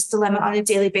faces this dilemma on a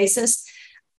daily basis,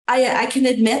 I can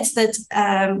admit that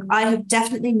I have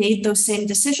definitely made those same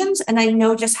decisions, and I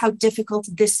know just how difficult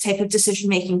this type of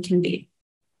decision-making can be.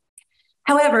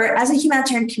 However, as a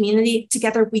humanitarian community,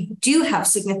 together we do have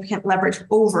significant leverage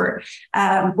over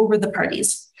the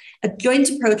parties. A joint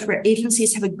approach where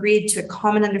agencies have agreed to a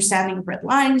common understanding of red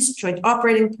lines, joint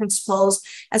operating principles,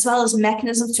 as well as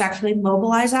mechanisms to actually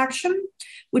mobilize action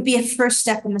would be a first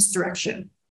step in this direction.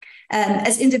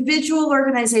 As individual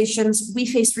organizations, we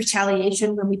face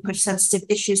retaliation when we push sensitive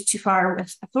issues too far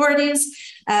with authorities,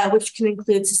 which can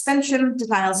include suspension,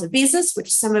 denials of visas,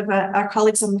 which some of our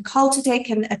colleagues on the call today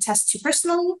can attest to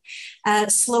personally,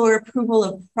 slower approval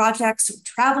of projects,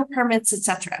 travel permits,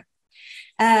 etc.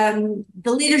 The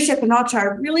leadership and OCHA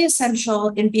are really essential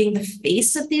in being the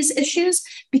face of these issues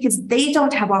because they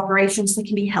don't have operations that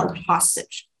can be held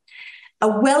hostage.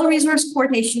 A well-resourced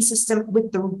coordination system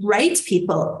with the right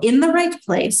people in the right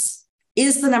place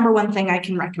is the number one thing I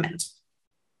can recommend.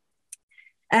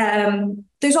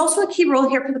 There's also a key role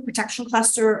here for the protection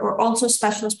cluster or also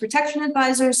specialist protection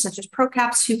advisors such as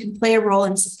PROCAPs who can play a role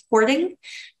in supporting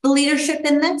the leadership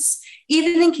in this,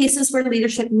 even in cases where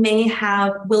leadership may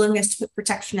have willingness to put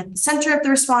protection at the center of the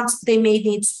response, they may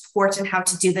need support in how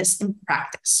to do this in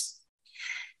practice.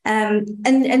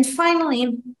 And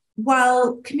finally,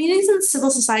 while communities and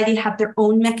civil society have their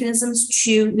own mechanisms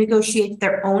to negotiate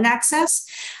their own access,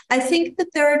 I think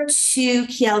that there are two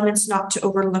key elements not to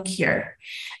overlook here.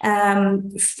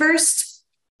 First,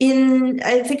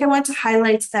 I think I want to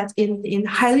highlight that in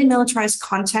highly militarized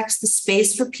contexts, the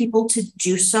space for people to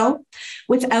do so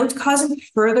without causing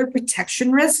further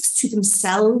protection risks to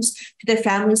themselves, to their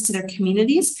families, to their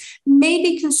communities may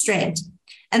be constrained.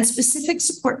 And specific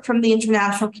support from the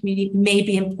international community may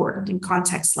be important in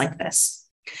contexts like this.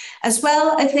 As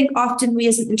well, I think often we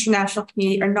as an international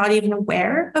community are not even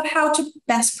aware of how to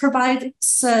best provide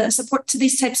support to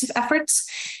these types of efforts.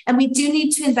 And we do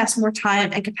need to invest more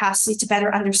time and capacity to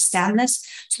better understand this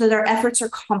so that our efforts are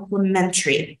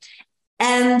complementary.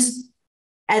 And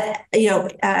at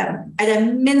a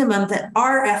minimum, that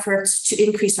our efforts to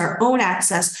increase our own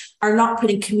access are not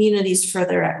putting communities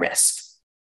further at risk.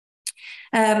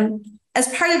 As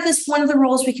part of this, one of the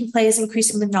roles we can play is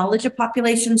increasing the knowledge of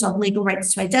populations on legal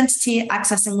rights to identity,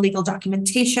 accessing legal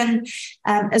documentation,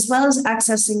 as well as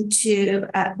accessing to,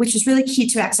 which is really key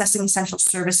to accessing essential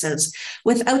services.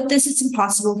 Without this, it's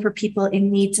impossible for people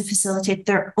in need to facilitate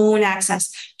their own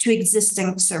access to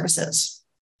existing services.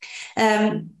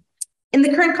 In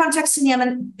the current context in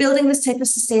Yemen, building this type of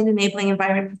sustained enabling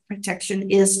environment for protection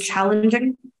is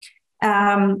challenging.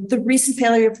 The recent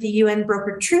failure of the UN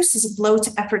brokered truce is a blow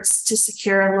to efforts to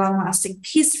secure a long-lasting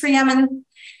peace for Yemen.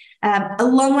 A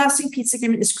long-lasting peace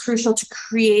agreement is crucial to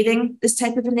creating this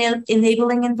type of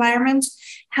enabling environment.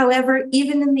 However,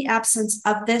 even in the absence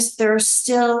of this, there are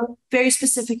still very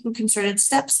specific and concerted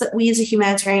steps that we as a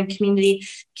humanitarian community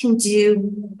can do,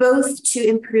 both to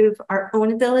improve our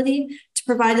own ability to to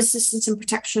provide assistance and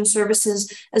protection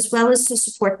services, as well as to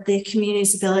support the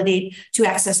community's ability to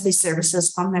access these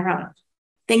services on their own.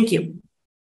 Thank you.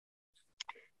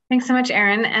 Thanks so much,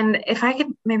 Erin. And if I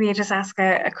could maybe just ask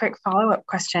a quick follow-up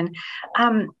question.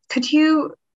 Could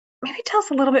you maybe tell us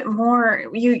a little bit more?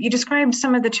 You described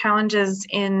some of the challenges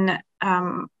in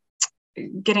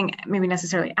getting maybe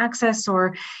necessarily access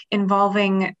or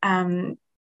involving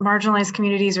marginalized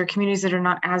communities or communities that are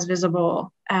not as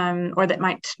visible or that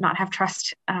might not have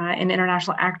trust in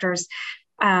international actors,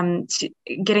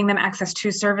 getting them access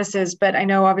to services. But I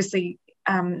know obviously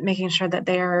making sure that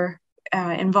they are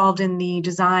involved in the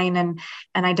design and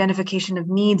identification of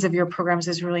needs of your programs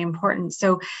is really important.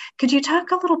 So could you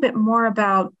talk a little bit more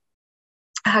about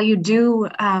how you do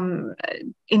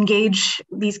engage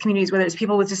these communities, whether it's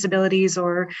people with disabilities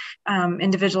or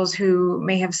individuals who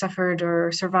may have suffered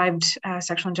or survived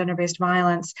sexual and gender-based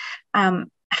violence?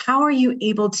 How are you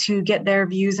able to get their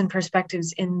views and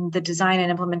perspectives in the design and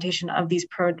implementation of these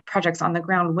projects on the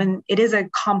ground when it is a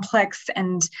complex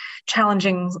and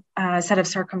challenging set of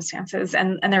circumstances,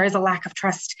 and there is a lack of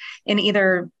trust in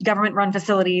either government-run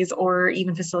facilities or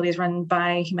even facilities run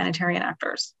by humanitarian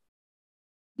actors?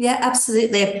 Yeah,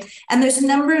 absolutely. And there's a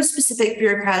number of specific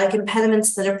bureaucratic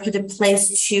impediments that are put in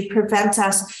place to prevent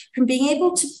us from being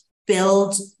able to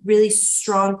build really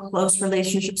strong, close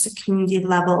relationships at community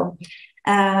level.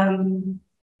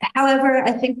 However,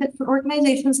 I think that for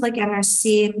organizations like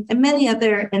NRC and many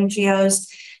other NGOs,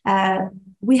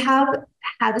 we have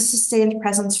had a sustained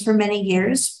presence for many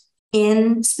years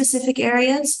in specific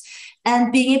areas,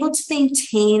 and being able to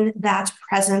maintain that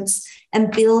presence and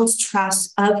build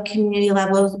trust of community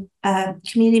level,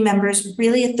 community members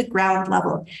really at the ground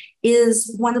level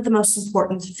is one of the most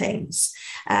important things.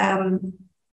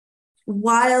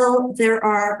 While there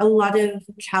are a lot of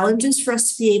challenges for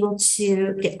us to be able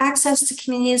to get access to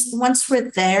communities, once we're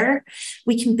there,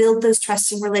 we can build those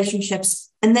trusting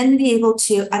relationships and then be able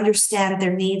to understand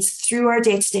their needs through our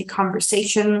day-to-day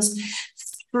conversations,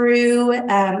 through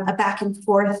a back and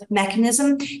forth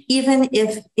mechanism, even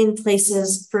if in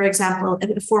places, for example,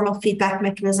 a formal feedback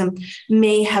mechanism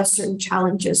may have certain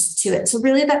challenges to it. So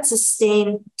really that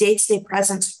sustained day-to-day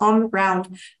presence on the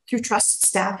ground through trusted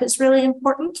staff is really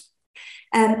important.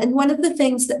 And one of the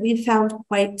things that we've found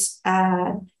quite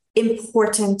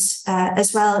important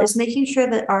as well is making sure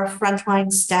that our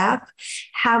frontline staff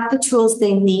have the tools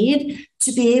they need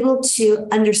to be able to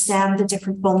understand the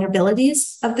different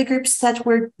vulnerabilities of the groups that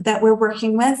we're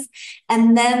working with,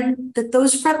 and then that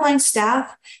those frontline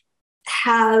staff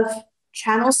have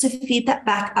channels to feed that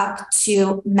back up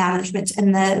to management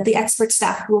and the expert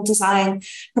staff who will design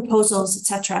proposals,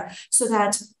 etc., so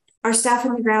that our staff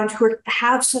on the ground who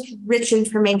have such rich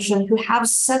information, who have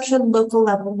such a local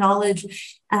level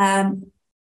knowledge,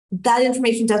 that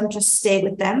information doesn't just stay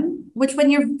with them, which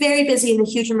when you're very busy in a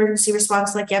huge emergency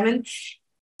response like Yemen,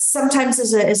 sometimes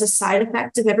is a side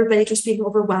effect of everybody just being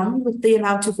overwhelmed with the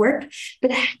amount of work.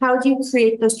 But how do you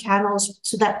create those channels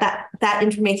so that that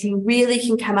information really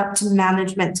can come up to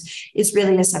management is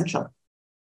really essential.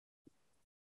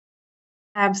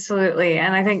 Absolutely.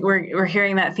 And I think we're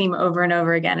hearing that theme over and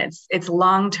over again. It's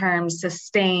long-term,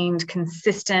 sustained,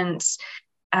 consistent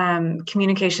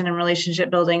communication and relationship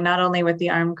building, not only with the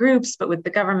armed groups, but with the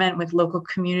government, with local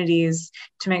communities,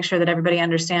 to make sure that everybody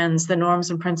understands the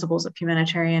norms and principles of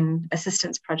humanitarian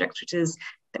assistance projects, which is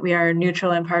that we are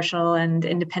neutral, impartial, and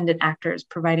independent actors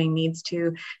providing needs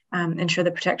to ensure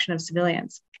the protection of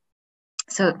civilians.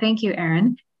 So thank you,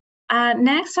 Erin.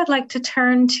 Next, I'd like to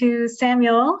turn to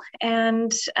Samuel.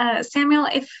 And Samuel,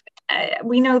 if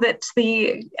we know that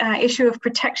the issue of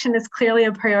protection is clearly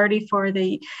a priority for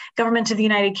the government of the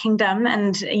United Kingdom,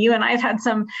 and you and I have had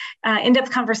some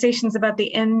in-depth conversations about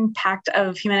the impact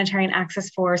of humanitarian access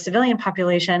for civilian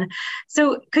population.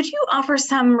 So could you offer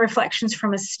some reflections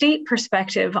from a state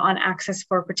perspective on access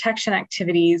for protection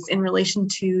activities in relation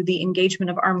to the engagement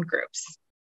of armed groups?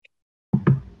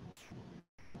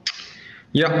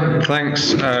 Yeah,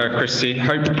 thanks, Christy.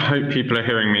 Hope people are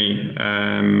hearing me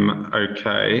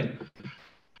okay.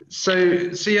 So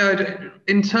yeah,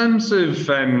 in terms of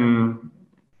the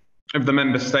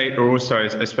member state, or also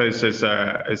I suppose as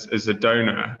a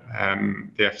donor,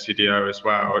 the FCDO as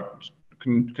well,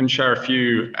 can share a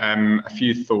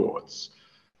few thoughts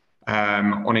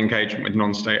on engagement with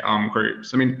non-state armed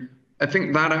groups. I mean, I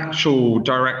think that actual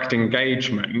direct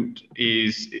engagement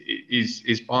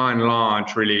is by and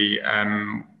large really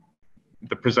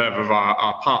the preserve of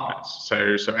our partners. So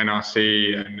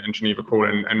NRC and Geneva Call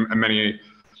and many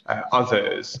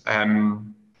others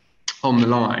on the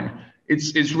line.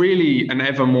 It's really an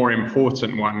ever more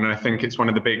important one, and I think it's one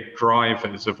of the big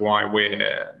drivers of why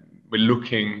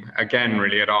looking again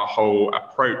really at our whole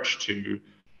approach to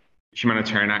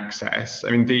humanitarian access.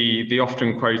 I mean, the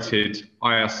often quoted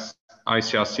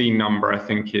ICRC number, I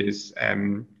think, is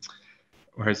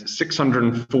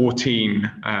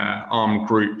 614 armed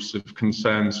groups of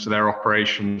concerns to their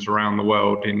operations around the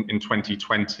world in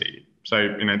 2020.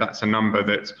 So, that's a number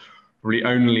that's really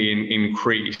only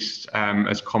increased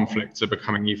as conflicts are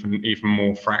becoming even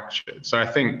more fractured. So I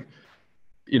think,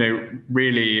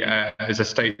 really as a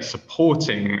state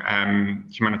supporting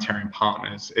humanitarian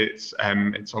partners, it's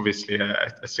obviously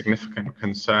a significant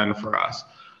concern for us.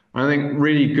 And I think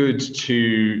really good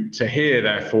to hear,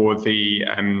 therefore, the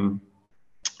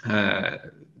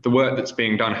work that's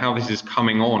being done, how this is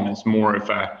coming on as more of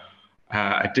a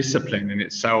discipline in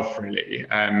itself, really,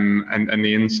 and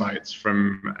the insights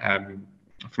from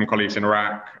colleagues in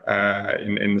Iraq,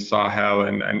 in the Sahel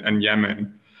and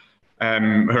Yemen, who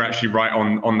are actually right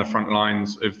on the front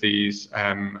lines of these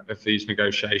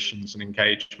negotiations and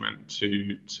engagement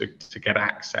to get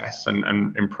access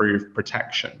and improve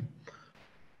protection.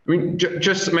 I mean,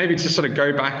 just maybe to sort of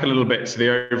go back a little bit to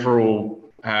the overall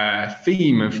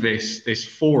theme of this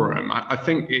forum, I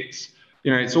think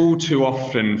it's all too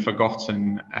often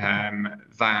forgotten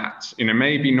that,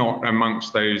 maybe not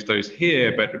amongst those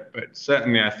here, but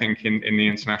certainly I think in the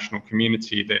international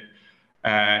community, that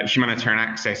humanitarian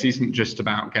access isn't just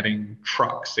about getting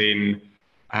trucks in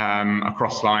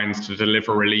across lines to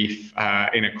deliver relief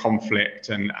in a conflict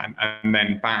and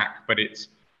then back, but it's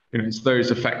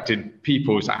those affected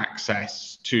people's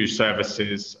access to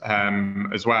services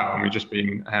as well. And we've just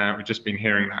been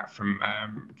hearing that from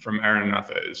Erin and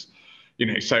others.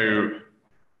 So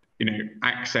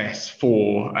access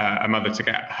for a mother to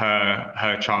get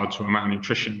her child to a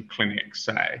malnutrition clinic,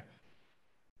 say.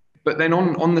 But then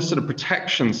on the sort of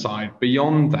protection side,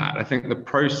 beyond that, I think the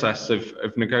process of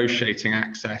negotiating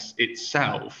access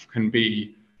itself can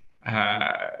be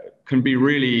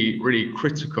really, really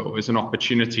critical as an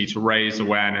opportunity to raise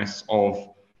awareness of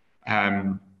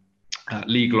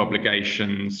legal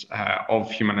obligations,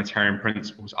 of humanitarian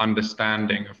principles,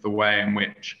 understanding of the way in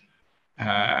which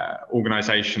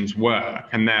organizations work,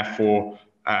 and therefore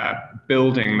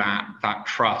building that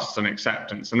trust and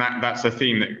acceptance. And that's a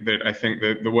theme that I think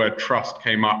the word trust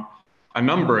came up a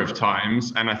number of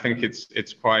times, and I think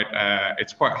it's quite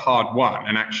hard won.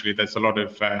 And actually, there's a lot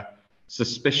of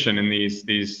suspicion in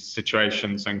these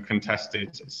situations and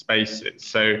contested spaces.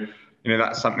 So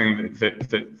that's something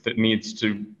that needs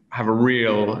to have a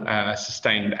real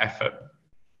sustained effort.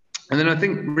 And then I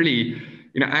think really,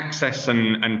 access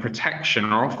and protection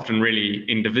are often really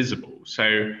indivisible.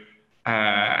 So,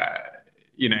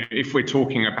 if we're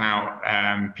talking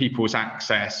about people's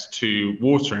access to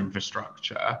water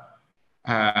infrastructure,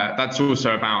 that's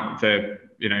also about the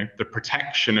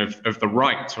protection of the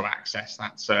right to access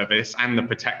that service and the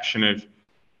protection of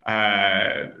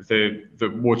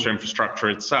the water infrastructure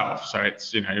itself. So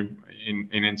it's, in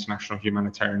international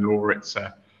humanitarian law, it's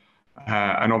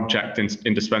an object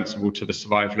indispensable to the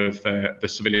survival of the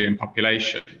civilian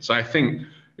population. So I think,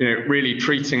 really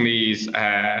treating these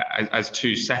as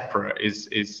two separate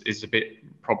is a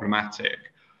bit problematic.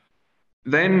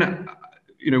 Then,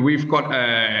 we've got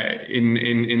in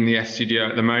the SCDO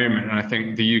at the moment, and I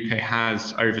think the UK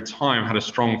has over time had a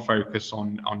strong focus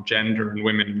on gender and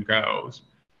women and girls.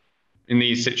 In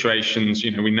these situations,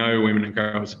 we know women and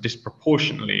girls are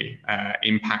disproportionately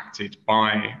impacted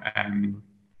by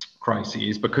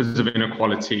crises because of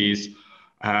inequalities,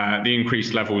 the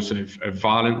increased levels of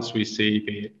violence we see,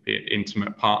 be it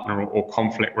intimate partner or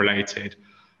conflict related,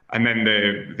 and then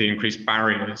the increased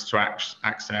barriers to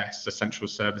access essential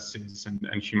services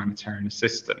and humanitarian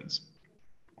assistance.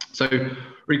 So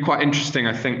really quite interesting,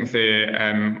 I think,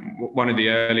 one of the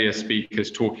earlier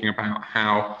speakers talking about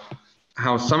how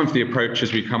some of the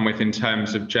approaches we come with in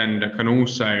terms of gender can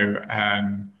also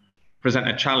present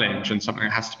a challenge and something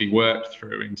that has to be worked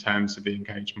through in terms of the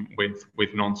engagement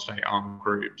with non-state armed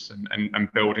groups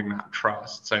and building that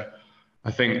trust. So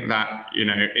I think that,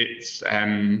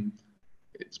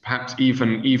 it's perhaps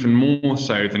even more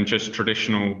so than just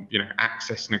traditional,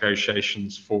 access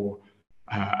negotiations for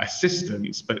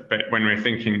assistance, but when we're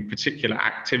thinking particular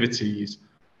activities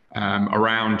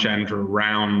around gender,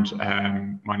 around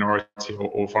minority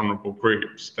or vulnerable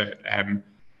groups, that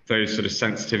those sort of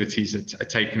sensitivities are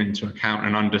taken into account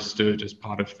and understood as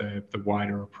part of the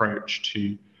wider approach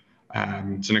to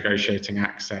negotiating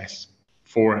access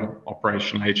for an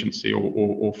operational agency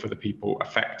or for the people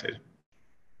affected.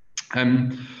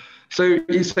 So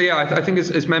yeah, I think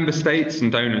as member states and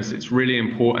donors, it's really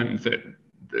important that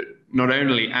not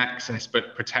only access,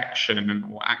 but protection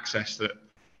or access that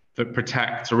that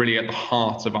protect are really at the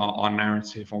heart of our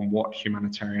narrative on what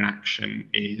humanitarian action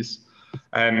is.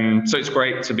 So it's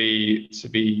great to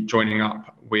be joining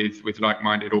up with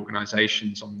like-minded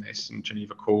organisations on this, and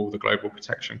Geneva Call, the Global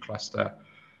Protection Cluster,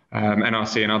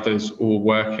 NRC and others all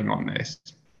working on this.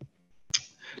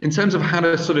 In terms of how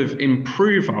to sort of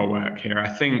improve our work here, I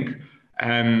think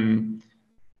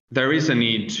there is a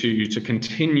need to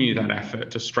continue that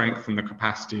effort to strengthen the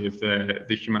capacity of the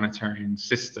humanitarian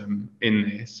system in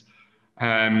this.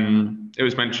 It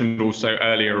was mentioned also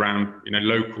earlier around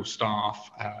local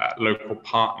staff, local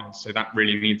partners, so that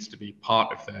really needs to be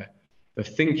part of the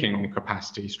thinking on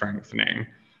capacity strengthening.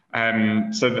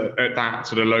 So that at that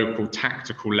sort of local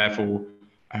tactical level,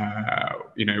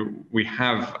 we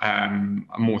have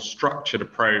a more structured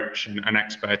approach and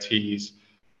expertise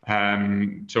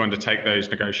to undertake those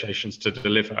negotiations to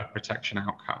deliver protection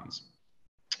outcomes.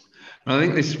 And I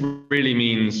think this really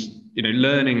means,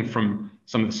 learning from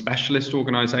some of the specialist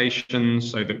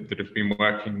organisations that have been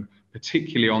working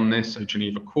particularly on this, so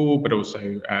Geneva Call, but also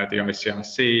the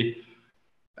ICRC.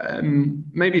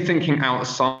 Maybe thinking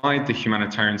outside the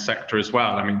humanitarian sector as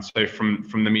well. I mean, so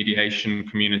from the mediation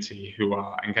community who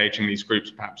are engaging these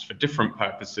groups perhaps for different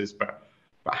purposes, but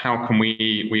how can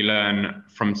we learn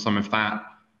from some of that,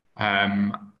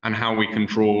 and how we can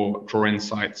draw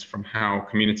insights from how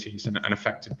communities and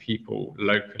affected people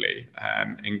locally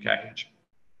engage.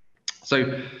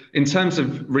 So in terms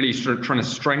of really sort of trying to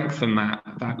strengthen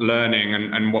that learning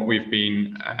and what we've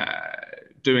been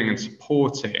doing and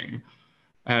supporting,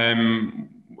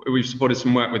 we've supported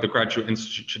some work with the Graduate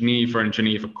Institute Geneva and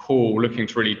Geneva Call, looking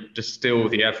to really distill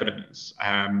the evidence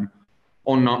on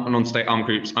non-state armed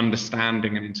groups'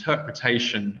 understanding and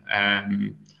interpretation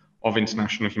of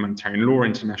international humanitarian law,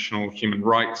 international human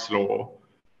rights law,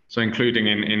 so including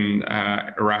in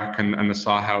Iraq and the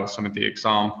Sahel, some of the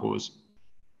examples.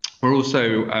 We're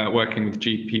also working with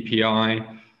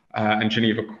GPPI and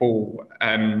Geneva Call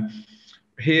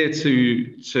here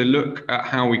to look at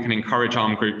how we can encourage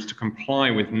armed groups to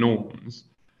comply with norms,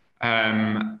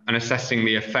 and assessing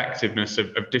the effectiveness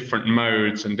of different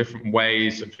modes and different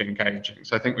ways of engaging.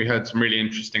 So I think we heard some really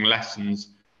interesting lessons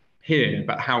here,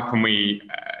 but how can we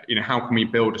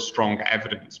build a strong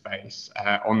evidence base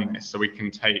on this so we can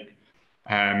take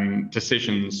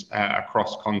decisions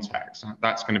across contexts?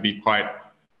 That's going to be quite.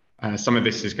 Some of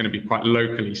this is going to be quite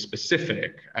locally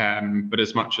specific, but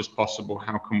as much as possible,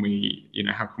 how can we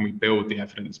build the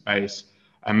evidence base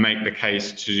and make the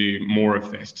case to do more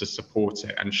of this to support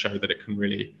it and show that it can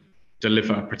really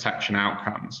deliver protection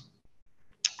outcomes.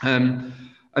 And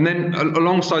then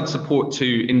alongside support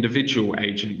to individual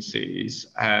agencies,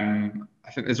 I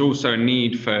think there's also a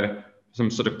need for some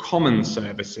sort of common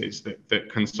services that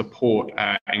can support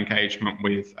engagement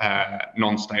with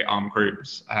non-state armed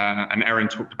groups. And Erin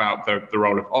talked about the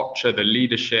role of OCHA, the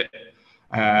leadership.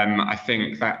 I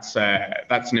think that's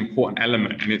an important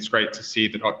element, and it's great to see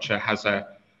that OCHA has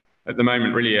at the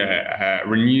moment really a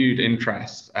renewed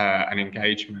interest and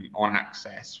engagement on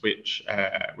access, which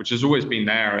has always been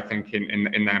there, I think,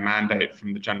 in their mandate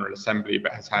from the General Assembly,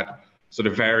 but has had sort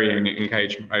of varying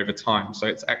engagement over time. So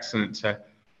it's excellent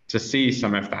to see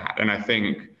some of that. And I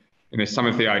think some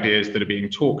of the ideas that are being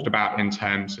talked about in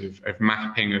terms of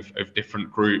mapping of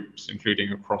different groups,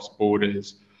 including across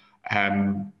borders,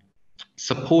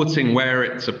 supporting where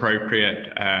it's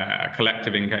appropriate,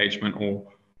 collective engagement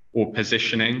or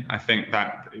positioning. I think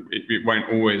that we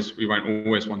won't always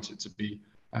want it to be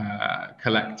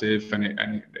collective, and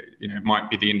it might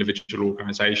be the individual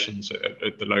organisations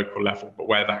at the local level, but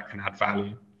where that can add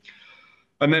value.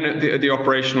 And then at the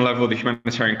operational level, the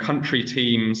humanitarian country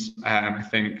teams, I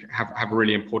think, have a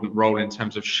really important role in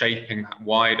terms of shaping that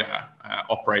wider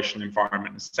operational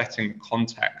environment and setting the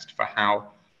context for how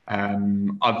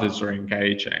others are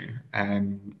engaging.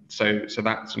 So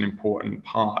that's an important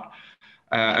part.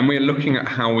 And we're looking at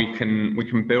how we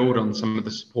can build on some of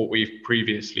the support we've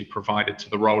previously provided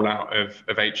to the rollout of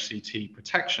HCT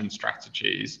protection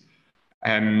strategies,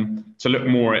 to look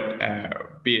more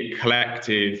at be it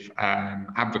collective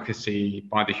advocacy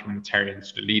by the humanitarian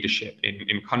sort of leadership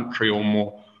in country, or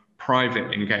more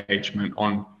private engagement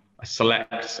on a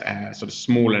select sort of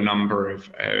smaller number of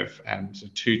sort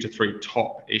of 2 to 3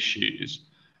 top issues,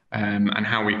 and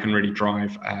how we can really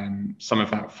drive some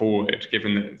of that forward,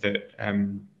 given that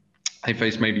they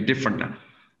face maybe different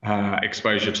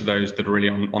exposure to those that are really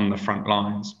on the front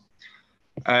lines.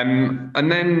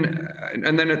 And then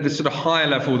at the sort of higher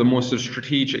level, the more sort of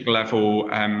strategic level,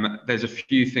 there's a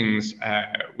few things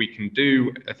we can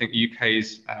do. I think the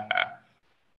UK's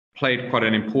played quite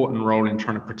an important role in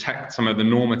trying to protect some of the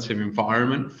normative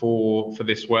environment for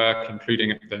this work,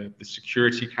 including at the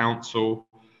Security Council.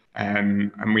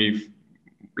 And we've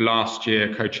last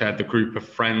year co-chaired the group of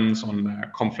friends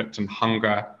on conflict and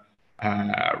hunger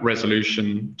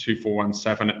resolution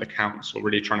 2417 at the council,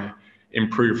 really trying to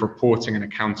improve reporting and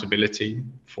accountability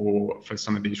for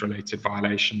some of these related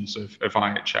violations of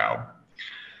IHL.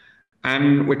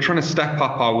 And we're trying to step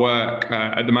up our work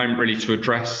at the moment really to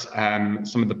address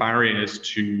some of the barriers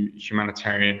to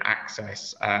humanitarian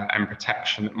access and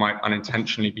protection that might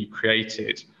unintentionally be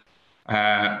created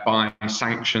by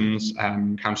sanctions,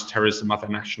 counterterrorism, other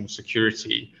national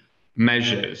security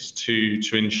measures to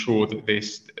ensure that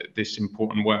this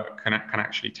important work can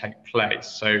actually take place.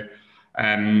 So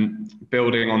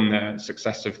building on the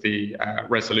success of the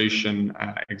resolution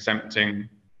exempting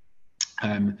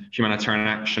humanitarian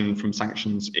action from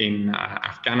sanctions in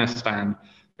Afghanistan,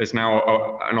 there's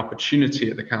now an opportunity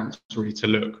at the council to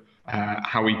look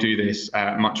how we do this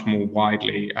much more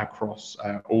widely across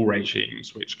all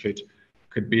regimes, which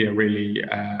could be a really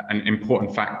an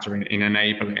important factor in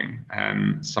enabling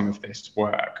some of this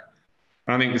work.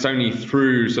 And I think it's only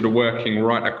through sort of working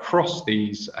right across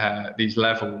these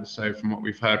levels. So from what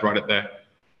we've heard right at the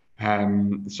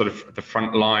sort of the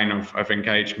front line of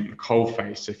engagement, the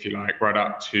coalface, if you like, right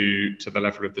up to the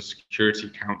level of the Security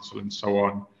Council and so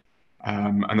on,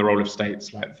 and the role of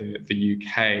states like the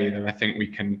UK, that I think we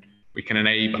can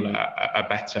enable a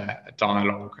better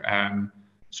dialogue,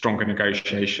 stronger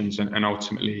negotiations, and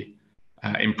ultimately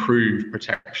improve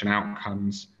protection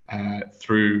outcomes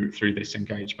through this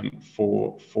engagement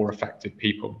for affected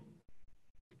people.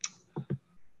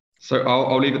 So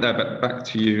I'll leave it there, but back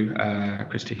to you,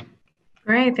 Christy.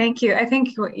 Great, thank you. I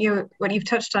think what you've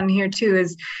touched on here too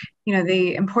is,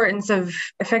 the importance of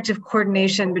effective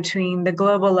coordination between the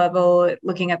global level,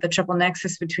 looking at the triple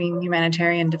nexus between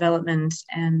humanitarian development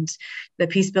and the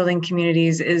peace building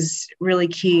communities is really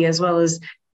key, as well as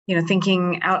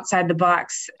thinking outside the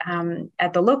box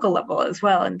at the local level as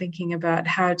well, and thinking about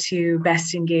how to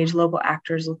best engage local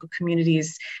actors, local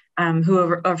communities, who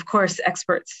are, of course,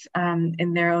 experts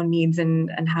in their own needs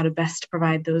and how to best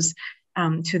provide those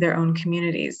to their own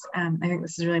communities. I think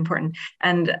this is really important.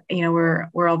 And,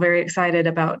 we're all very excited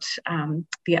about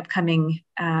the upcoming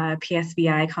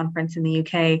PSVI conference in the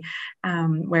UK,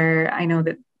 where I know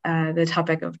that the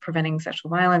topic of preventing sexual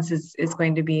violence is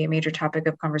going to be a major topic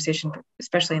of conversation,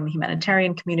 especially in the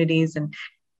humanitarian communities, and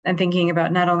thinking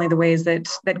about not only the ways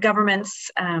that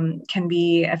governments can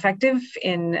be effective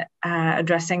in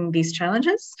addressing these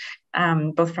challenges,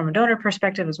 both from a donor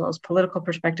perspective as well as political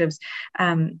perspectives,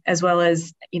 as well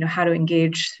as how to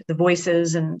engage the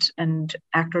voices and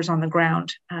actors on the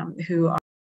ground who are.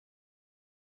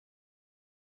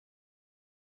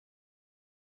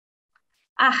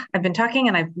 I've been talking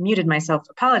and I've muted myself.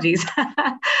 Apologies.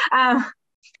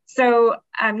 So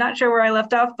I'm not sure where I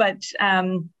left off, but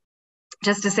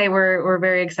just to say we're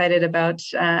very excited about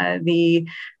the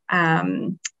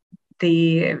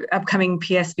upcoming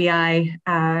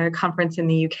PSVI conference in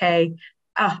the UK.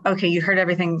 Oh, okay, you heard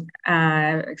everything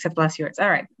except the last few words. All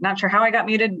right, not sure how I got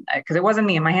muted because it wasn't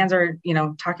me and my hands are,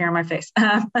 talking on my face.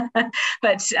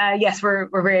 But yes, we're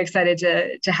very excited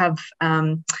to have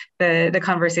the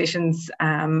conversations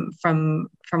from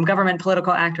government,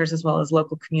 political actors, as well as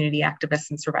local community activists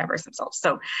and survivors themselves.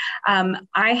 So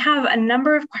I have a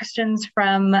number of questions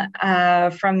from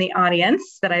the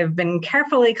audience that I've been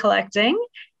carefully collecting.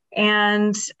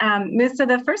 And Musa,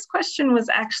 the first question was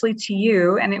actually to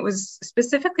you, and it was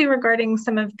specifically regarding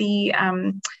some of the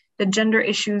gender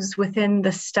issues within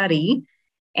the study.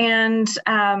 And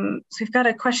so we've got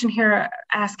a question here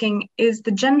asking, is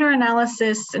the gender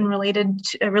analysis and related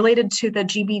to the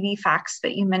GBV facts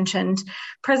that you mentioned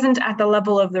present at the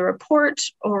level of the report,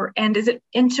 and is it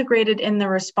integrated in the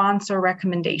response or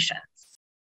recommendations?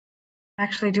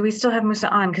 Actually, do we still have Musa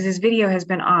on? Because his video has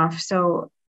been off. So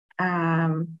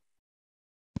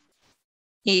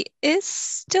he is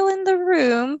still in the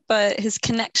room, but his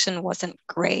connection wasn't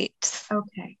great.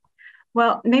 Okay.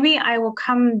 Well, maybe I will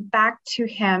come back to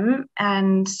him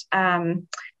and Sam,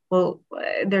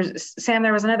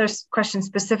 there was another question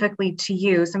specifically to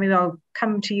you. So maybe I'll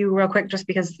come to you real quick just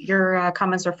because your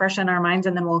comments are fresh in our minds,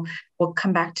 and then we'll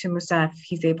come back to Musa if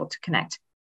he's able to connect.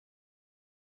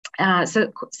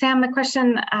 So Sam, the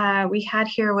question we had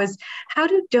here was, how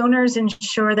do donors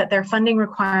ensure that their funding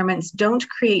requirements don't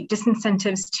create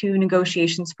disincentives to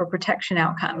negotiations for protection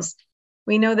outcomes?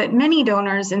 We know that many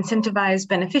donors incentivize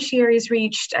beneficiaries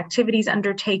reached, activities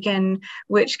undertaken,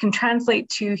 which can translate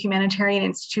to humanitarian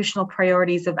institutional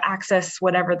priorities of access,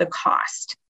 whatever the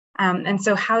cost. And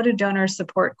so how do donors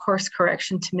support course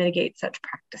correction to mitigate such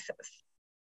practices?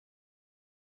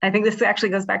 I think this actually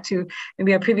goes back to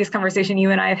maybe a previous conversation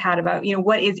you and I have had about,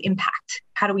 what is impact?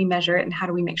 How do we measure it and how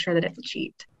do we make sure that it's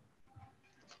achieved?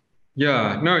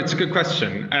 Yeah, no, it's a good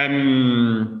question.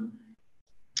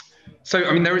 So,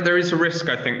 I mean, there is a risk,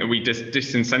 I think, that we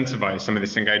disincentivize some of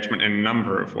this engagement in a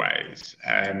number of ways.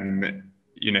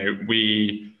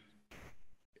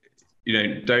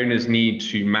 Donors need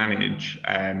to manage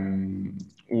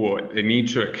or they need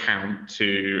to account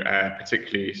to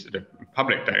particularly sort of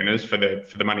public donors for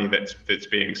the money that's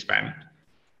being spent,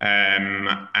 and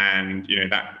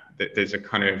that there's a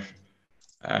kind of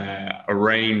a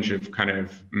range of kind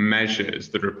of measures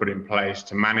that are put in place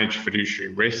to manage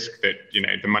fiduciary risk that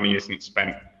the money isn't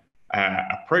spent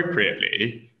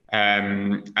appropriately,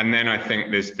 and then I think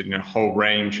there's the whole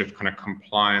range of kind of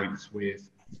compliance with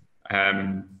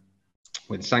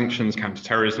sanctions,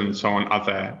 counterterrorism, and so on,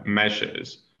 other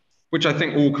measures, which I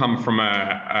think all come from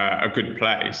a good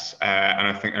place, and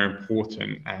I think they're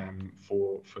important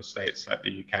for states like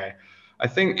the UK. I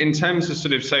think in terms of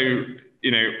sort of,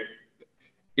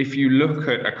 if you look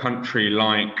at a country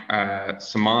like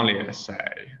Somalia,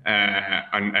 say,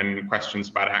 and questions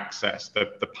about access,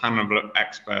 the panel of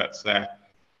experts, their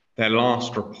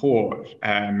last report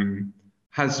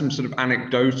has some sort of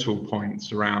anecdotal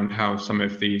points around how some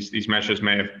of these measures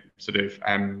may have sort of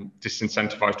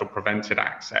disincentivized or prevented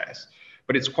access.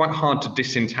 But it's quite hard to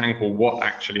disentangle what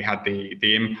actually had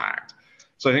the impact.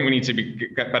 So I think we need to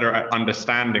get better at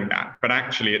understanding that. But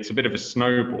actually, it's a bit of a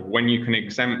snowball. When you can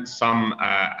exempt some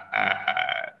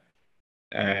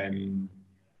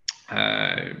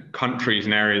countries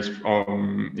and areas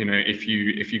from,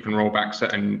 if you can roll back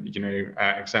certain,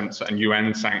 exempt certain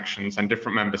UN sanctions, and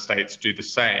different member states do the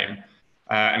same,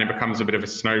 and it becomes a bit of a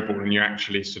snowball, and you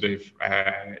actually sort of,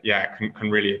 can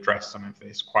really address some of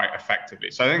this quite effectively.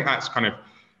 So I think that's kind of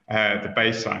the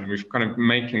baseline. We've kind of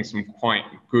making some quite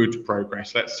good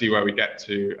progress. Let's see where we get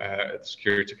to at the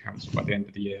Security Council by the end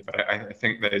of the year. But I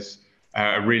think there's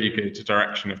a really good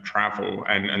direction of travel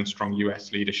and strong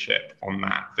US leadership on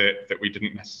that we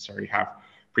didn't necessarily have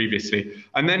previously.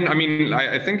 And then, I mean,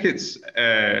 I think it's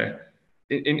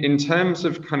in terms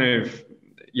of kind of,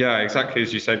 exactly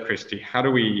as you said, Christy, how do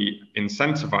we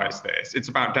incentivize this? It's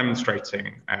about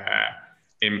demonstrating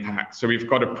impact. So we've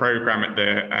got a program at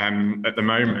the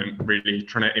moment really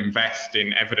trying to invest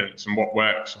in evidence and what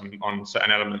works on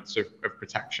certain elements of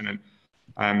protection,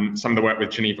 and some of the work with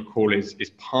Geneva Call is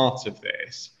part of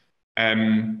this.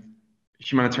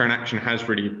 Humanitarian action has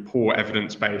really poor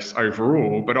evidence base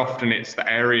overall, but often it's the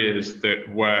areas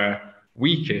that were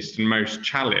weakest and most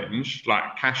challenged,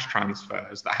 like cash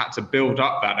transfers, that had to build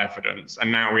up that evidence,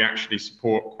 and now we actually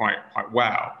support quite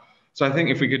well. So I think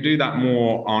if we could do that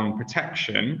more on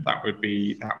protection, that would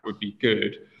be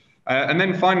good. And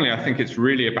then finally, I think it's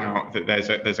really about that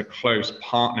there's a close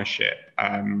partnership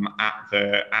at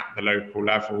the local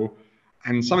level,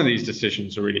 and some of these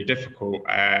decisions are really difficult.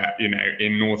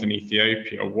 In northern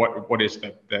Ethiopia, what is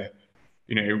the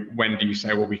when do you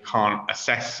say, well, we can't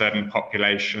assess certain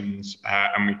populations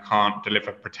and we can't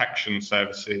deliver protection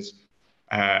services?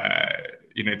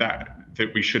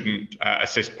 That we shouldn't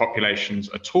assist populations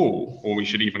at all, or we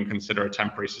should even consider a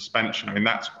temporary suspension. I mean,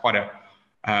 that's quite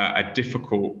a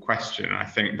difficult question. I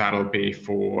think that'll be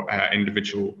for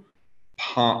individual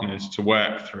partners to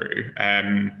work through.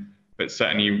 But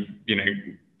certainly,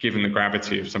 given the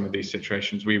gravity of some of these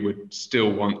situations, we would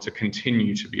still want to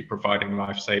continue to be providing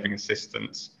life-saving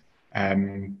assistance.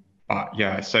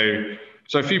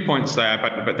 So a few points there,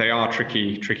 but they are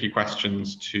tricky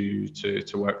questions to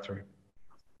work through.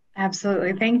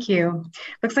 Absolutely, thank you.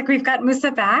 Looks like we've got Musa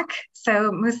back.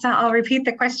 So Musa, I'll repeat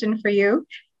the question for you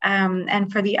and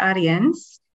for the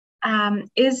audience.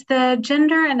 Is the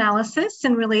gender analysis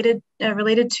and related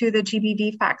to the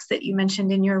GBV facts that you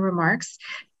mentioned in your remarks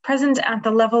present at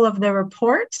the level of the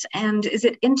report, and is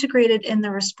it integrated in the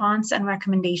response and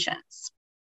recommendations?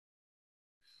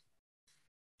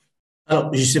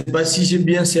 Alors, je ne sais pas si j'ai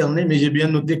bien cerné, mais j'ai bien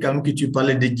noté quand même que tu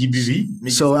parlais de GBV.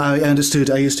 So I understood.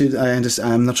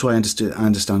 I'm not sure I understood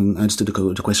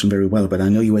the question very well, but I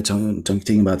know you were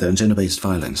talking about the gender-based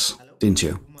violence, didn't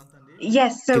you?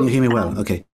 Yes. So can you hear me well?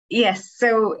 Okay. Yes.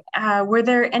 So were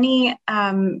there any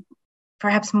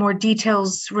perhaps more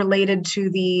details related to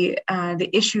the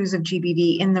issues of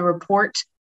GBV in the report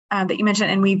that you mentioned?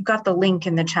 And we've got the link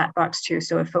in the chat box too.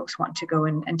 So if folks want to go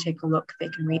and take a look, they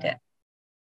can read it.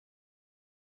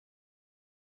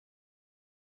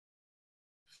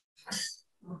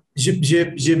 So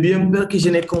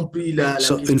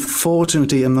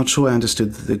unfortunately, I'm not sure I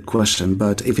understood the question,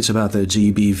 but if it's about the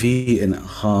GBV and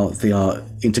how they are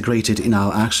integrated in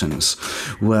our actions,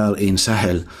 well, in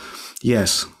Sahel,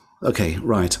 yes. Okay,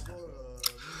 right.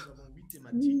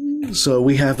 So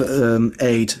we have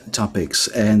 8 topics,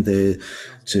 and the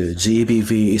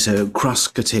GBV is a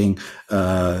cross-cutting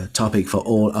topic for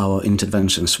all our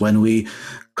interventions. When we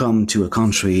come to a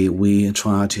country, we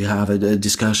try to have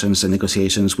discussions and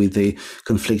negotiations with the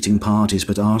conflicting parties,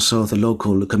 but also the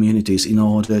local communities in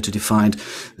order to define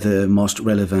the most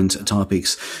relevant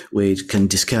topics we can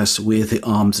discuss with the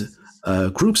armed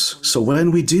groups. So when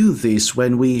we do this,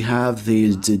 when we have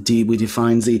we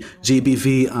define the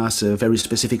GBV as a very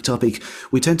specific topic,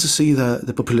 we tend to see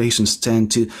the populations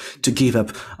tend to give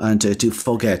up and to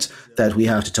forget that we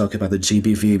have to talk about the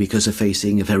GBV because they're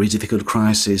facing a very difficult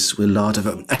crisis with a lot of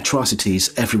atrocities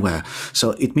everywhere.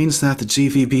 So it means that the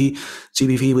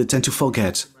GBV will tend to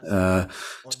forget to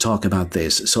talk about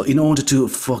this. So in order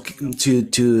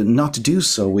to not do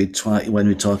so, we try, when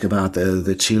we talk about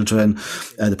the children,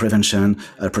 the prevention,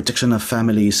 protection of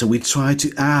families, so we try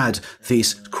to add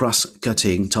this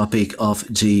cross-cutting topic of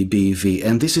GBV.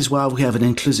 And this is why we have an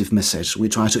inclusive message. We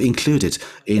try to include it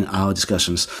in our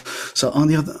discussions. So on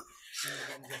the other...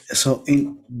 So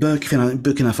in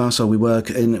Burkina Faso, we work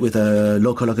with a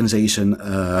local organization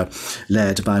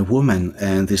led by women,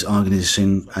 and this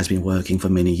organization has been working for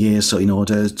many years. So in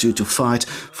order to fight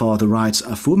for the rights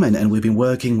of women, and we've been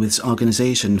working with this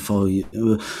organization for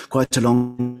quite a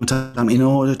long time in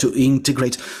order to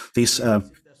integrate this the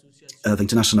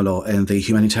international law and the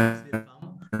humanitarian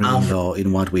law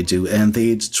in what we do, and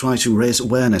they try to raise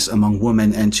awareness among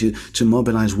women and to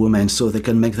mobilize women so they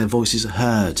can make their voices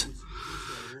heard.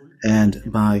 And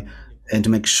to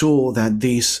make sure that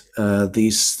these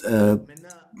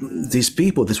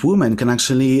people, these women, can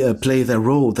actually play their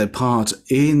role, their part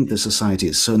in the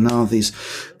society. So now the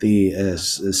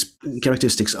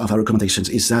characteristics of our recommendations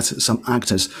is that some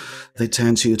actors, they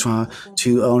tend to try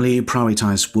to only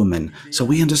prioritize women. So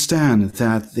we understand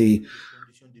that the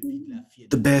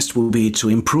best will be to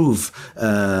improve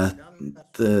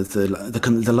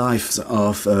the lives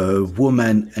of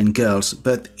women and girls,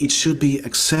 but it should be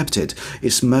accepted.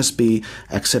 It must be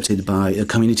accepted by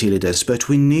community leaders. But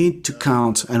we need to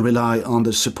count and rely on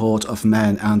the support of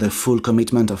men and the full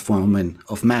commitment of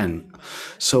men.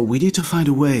 So we need to find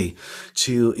a way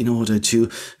in order to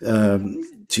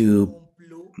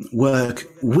work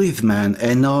with men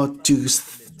and not to.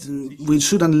 We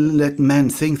shouldn't let men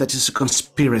think that it's a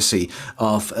conspiracy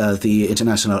of the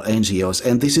international NGOs.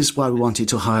 And this is what we wanted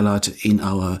to highlight in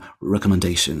our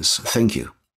recommendations. Thank you.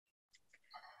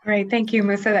 Great. Thank you,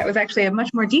 Musa. That was actually a much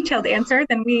more detailed answer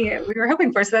than we were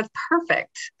hoping for. So that's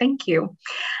perfect. Thank you.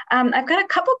 I've got a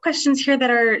couple questions here that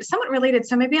are somewhat related.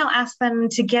 So maybe I'll ask them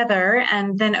together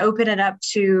and then open it up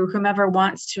to whomever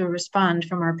wants to respond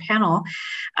from our panel.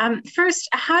 First,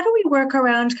 how do we work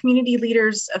around community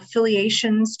leaders'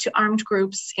 affiliations to armed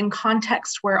groups in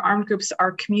context where armed groups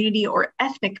are community or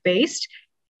ethnic based?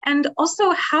 And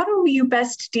also, how do you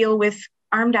best deal with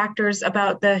armed actors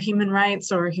about the human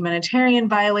rights or humanitarian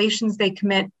violations they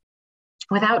commit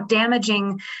without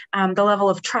damaging the level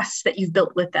of trust that you've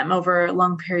built with them over a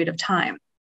long period of time?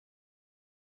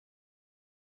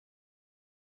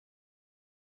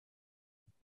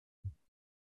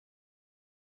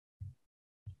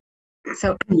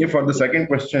 So for the second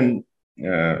question,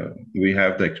 we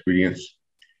have the experience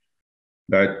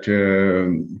that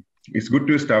it's good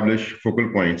to establish focal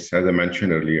points, as I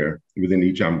mentioned earlier, within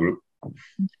each armed group,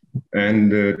 and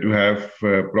to have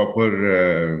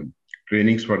proper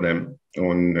trainings for them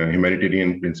on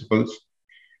humanitarian principles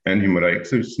and human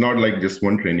rights. So it's not like just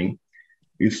one training.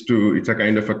 It's a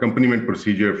kind of accompaniment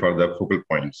procedure for the focal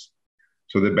points.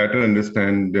 So they better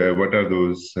understand what are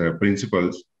those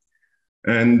principles,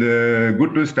 and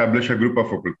good to establish a group of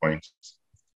focal points.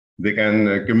 They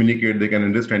can communicate, they can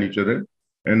understand each other.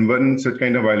 And when such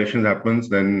kind of violations happens,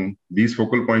 then these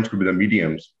focal points could be the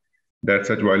mediums that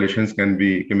such violations can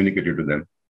be communicated to them.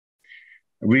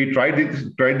 We tried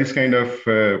this kind of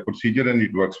procedure, and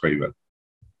it works very well.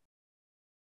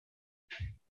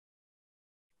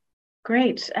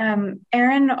 Great.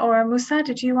 Aaron or Musa,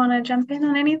 did you want to jump in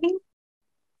on anything?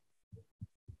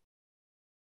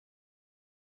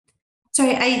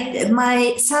 Sorry,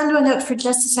 my sound went out for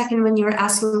just a second when you were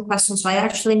asking the question, so I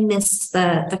actually missed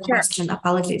the question.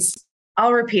 Apologies.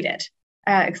 I'll repeat it,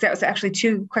 because that was actually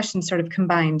two questions sort of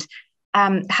combined.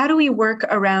 How do we work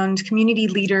around community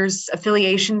leaders'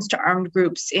 affiliations to armed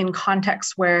groups in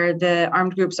contexts where the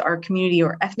armed groups are community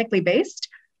or ethnically based?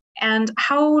 And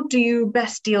how do you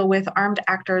best deal with armed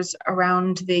actors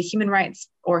around the human rights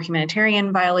or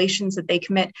humanitarian violations that they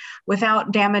commit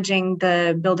without damaging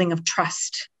the building of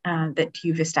trust that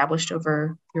you've established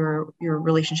over your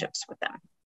relationships with them?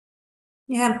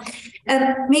 Yeah,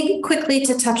 maybe quickly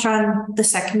to touch on the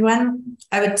second one,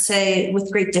 I would say with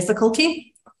great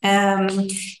difficulty. And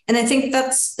I think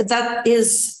that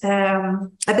is a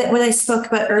bit what I spoke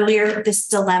about earlier, this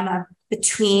dilemma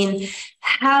between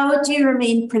how do you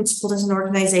remain principled as an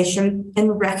organization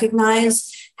and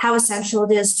recognize how essential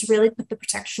it is to really put the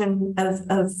protection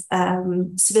of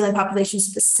civilian populations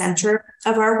at the center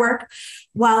of our work,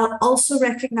 while also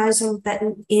recognizing that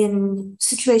in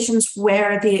situations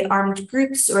where the armed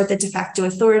groups or the de facto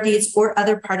authorities or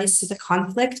other parties to the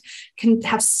conflict can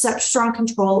have such strong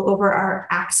control over our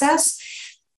access,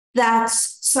 that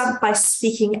by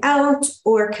speaking out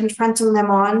or confronting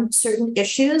them on certain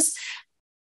issues,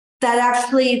 that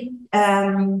actually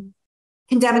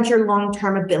can damage your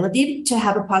long-term ability to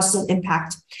have a positive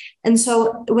impact. And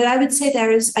so what I would say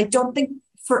there is, I don't think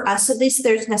for us, at least,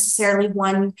 there's necessarily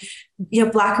one,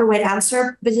 black or white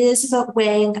answer, but it is about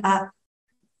weighing up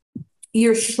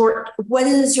what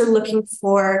it is you're looking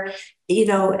for,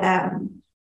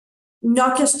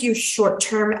 not just your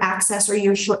short-term access or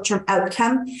your short-term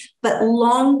outcome, but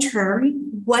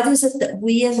long-term, what is it that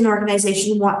we as an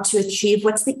organization want to achieve?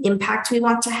 What's the impact we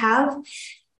want to have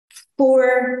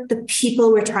for the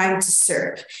people we're trying to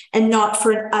serve, and not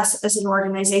for us as an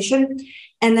organization?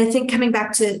 And I think coming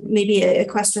back to maybe a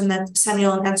question that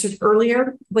Samuel answered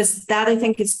earlier, was that I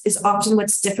think is often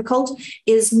what's difficult,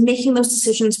 is making those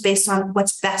decisions based on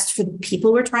what's best for the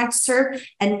people we're trying to serve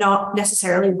and not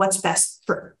necessarily what's best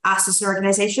for us as an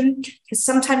organization, because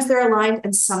sometimes they're aligned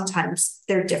and sometimes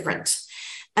they're different.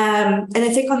 And I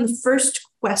think on the first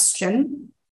question,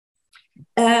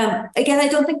 again, I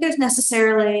don't think there's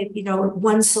necessarily,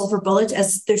 one silver bullet,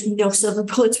 as there's no silver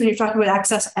bullets when you're talking about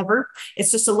access ever.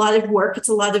 It's just a lot of work. It's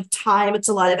a lot of time. It's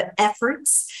a lot of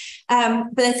efforts.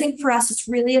 But I think for us, it's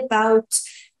really about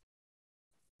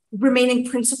remaining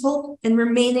principled and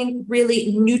remaining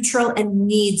really neutral and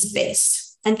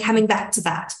needs-based, and coming back to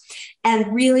that.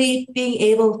 And really being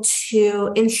able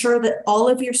to ensure that all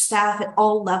of your staff at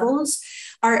all levels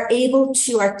are able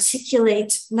to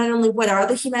articulate not only what are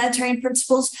the humanitarian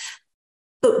principles,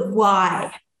 but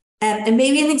why. And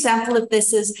maybe an example of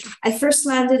this is, I first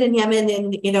landed in Yemen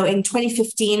in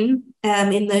 2015,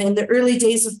 in the early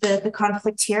days of the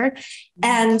conflict here.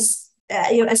 And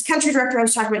as country director, I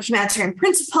was talking about humanitarian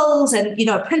principles and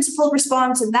a principled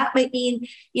response, and that might mean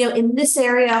in this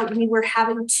area we were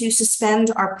having to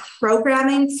suspend our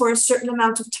programming for a certain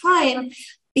amount of time,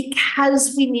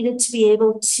 because we needed to be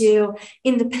able to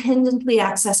independently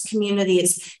access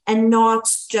communities and not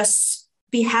just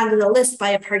be handed a list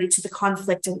by a party to the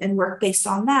conflict and work based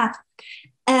on that.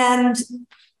 And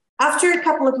after a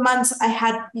couple of months,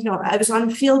 I was on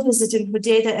a field visit in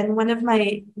Hodeidah, and one of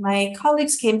my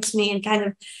colleagues came to me and kind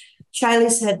of shyly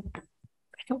said,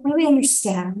 I don't really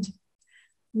understand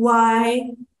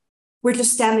why we're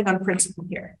just standing on principle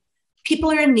here.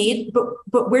 People are in need,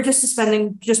 but we're just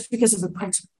suspending just because of a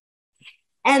principle.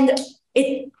 And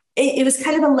it was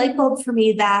kind of a light bulb for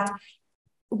me that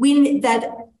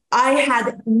I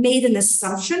had made an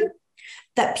assumption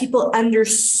that people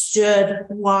understood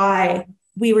why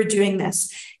we were doing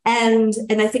this. And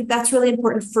I think that's really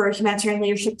important for humanitarian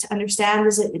leadership to understand,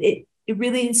 is it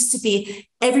really needs to be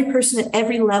every person at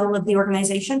every level of the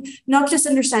organization, not just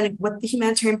understanding what the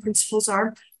humanitarian principles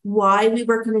are, why we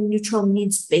work on a neutral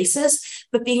needs basis,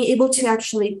 but being able to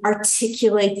actually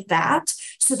articulate that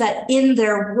so that in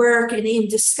their work and in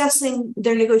discussing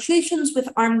their negotiations with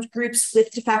armed groups,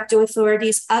 with de facto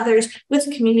authorities, others,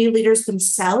 with community leaders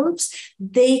themselves,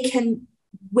 they can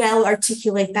well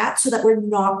articulate that so that we're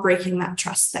not breaking that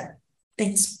trust there.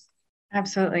 Thanks.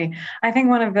 Absolutely. I think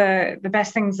one of the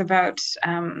best things about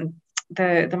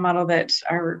the model that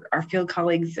our field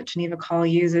colleagues at Geneva Call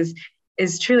uses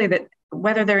is truly that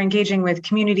whether they're engaging with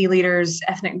community leaders,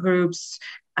 ethnic groups,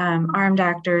 armed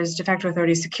actors, de facto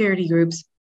authorities, security groups,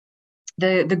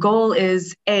 the goal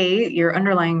is, your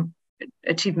underlying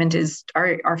achievement is,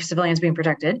 are civilians being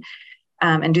protected?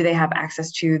 And do they have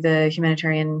access to the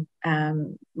humanitarian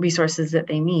resources that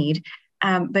they need?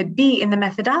 But B, in the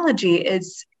methodology,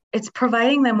 it's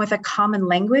providing them with a common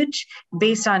language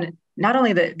based on not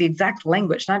only the exact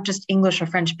language, not just English or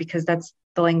French, because that's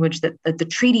the language that the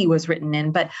treaty was written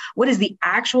in, but what is the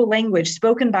actual language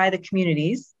spoken by the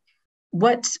communities?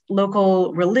 What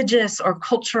local religious or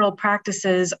cultural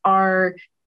practices are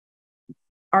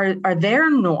their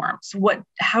norms?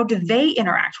 How do they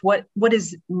interact? What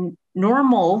is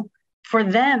normal for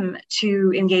them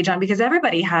to engage on? Because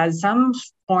everybody has some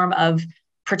form of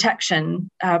protection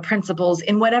principles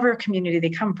in whatever community they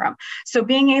come from. So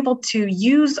being able to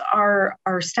use our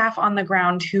staff on the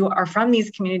ground who are from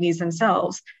these communities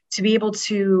themselves to be able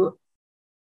to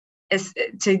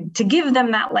to give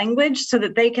them that language so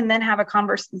that they can then have a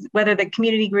conversation, whether the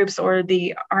community groups or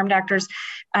the armed actors,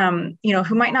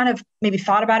 who might not have maybe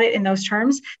thought about it in those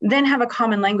terms, then have a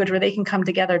common language where they can come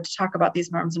together to talk about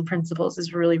these norms and principles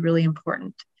is really, really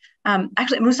important.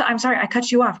 Actually, Moussa, I'm sorry, I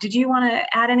cut you off. Did you want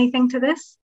to add anything to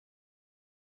this?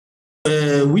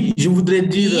 Oui, je voudrais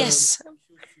dire. Yes,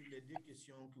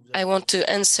 I want to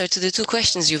answer to the two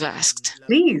questions you've asked.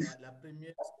 Please.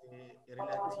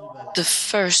 The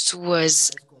first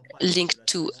was linked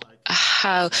to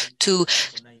how to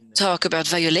talk about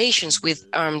violations with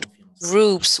armed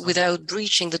groups without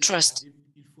breaching the trust.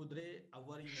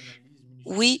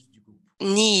 We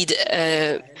need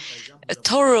a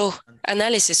thorough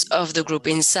analysis of the group.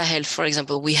 In Sahel, for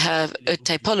example, we have a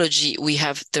typology. We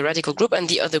have the radical group and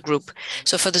the other group.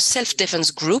 So for the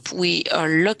self-defense group, we are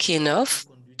lucky enough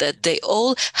that they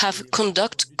all have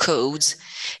conduct codes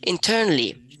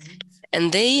internally,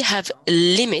 and they have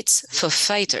limits for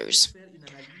fighters.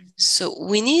 So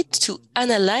we need to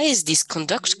analyze these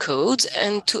conduct codes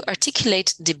and to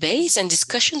articulate debates and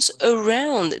discussions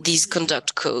around these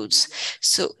conduct codes.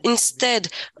 So instead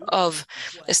of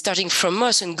starting from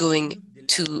us and going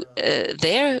to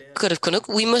their code of conduct,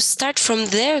 we must start from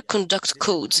their conduct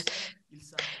codes.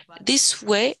 This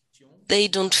way, they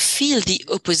don't feel the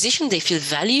opposition, they feel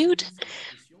valued.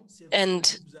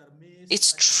 And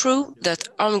it's true that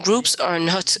armed groups are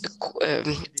not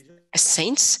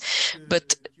saints,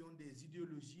 but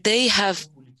they have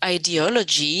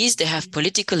ideologies, they have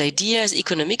political ideas,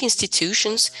 economic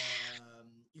institutions,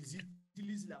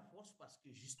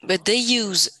 but they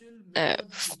use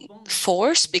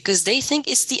force because they think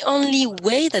it's the only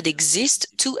way that exists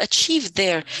to achieve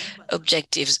their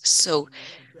objectives. So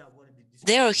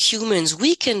they are humans.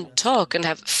 We can talk and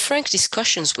have frank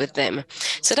discussions with them.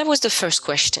 So that was the first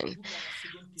question.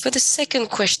 For the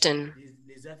second question,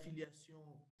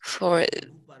 for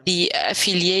the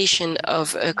affiliation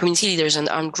of community leaders and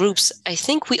armed groups, I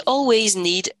think we always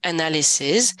need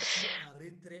analysis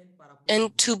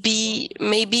and to be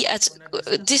maybe at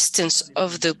a distance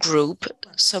of the group.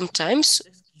 Sometimes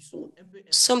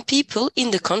some people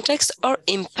in the context are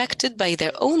impacted by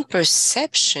their own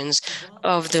perceptions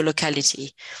of the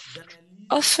locality.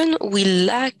 Often we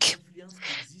lack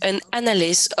an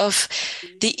analysis of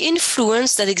the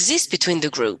influence that exists between the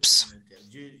groups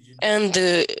and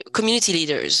the community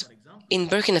leaders. In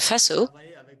Burkina Faso,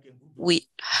 we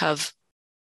have...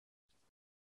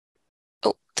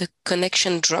 Oh, the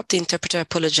connection dropped. The interpreter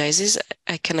apologizes.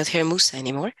 I cannot hear Moussa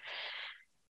anymore.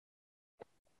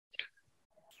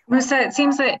 Moussa, it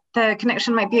seems that the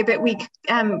connection might be a bit weak.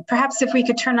 Perhaps if we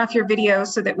could turn off your video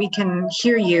so that we can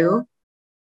hear you.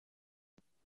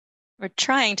 We're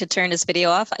trying to turn his video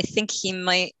off. I think he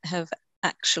might have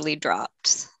actually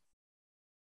dropped.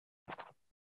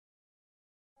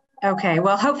 Okay,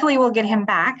 well, hopefully we'll get him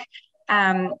back.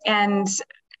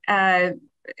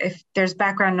 If there's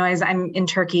background noise, I'm in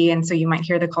Turkey, and so you might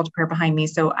hear the call to prayer behind me.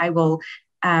 So I will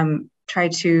try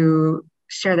to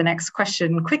share the next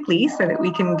question quickly so that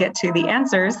we can get to the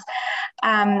answers.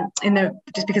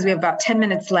 Just because we have about 10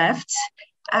 minutes left.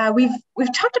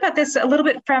 We've talked about this a little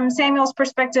bit from Samuel's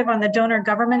perspective on the donor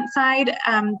government side,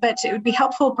 but it would be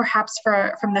helpful perhaps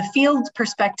from the field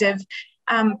perspective,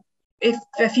 if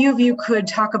a few of you could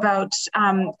talk about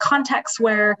contexts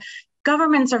where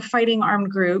governments are fighting armed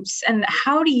groups, and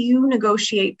how do you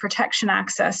negotiate protection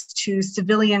access to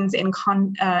civilians in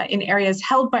areas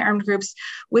held by armed groups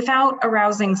without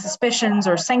arousing suspicions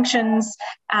or sanctions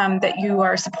that you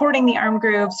are supporting the armed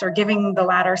groups or giving the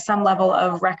latter some level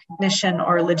of recognition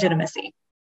or legitimacy?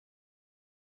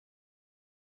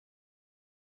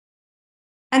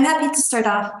 I'm happy to start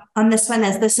off on this one,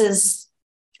 as this is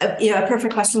a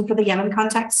perfect question for the Yemen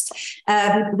context.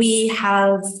 We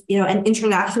have, an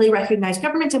internationally recognized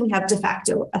government, and we have de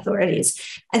facto authorities.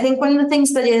 I think one of the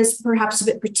things that is perhaps a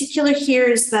bit particular here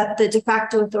is that the de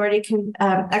facto authority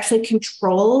actually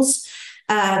controls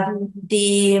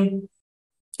Sana'a,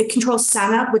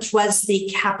 which was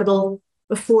the capital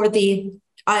before the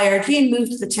IRG, and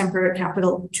moved the temporary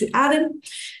capital to Aden.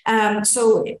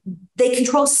 So they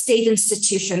control state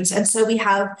institutions, and so we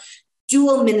have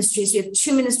dual ministries. We have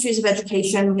 2 ministries of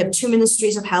education, we have 2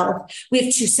 ministries of health, we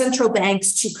have 2 central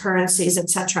banks, 2 currencies,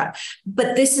 etc.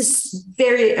 But this is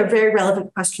a very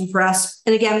relevant question for us.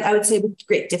 And again, I would say with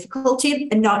great difficulty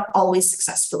and not always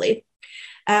successfully.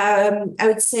 I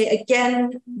would say,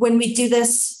 again, when we do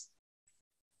this,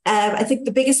 I think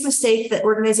the biggest mistake that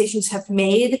organizations have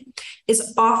made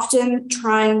is often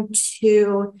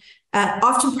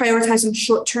prioritizing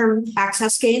short-term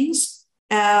access gains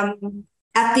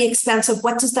at the expense of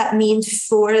what does that mean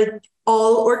for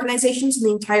all organizations in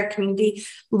the entire community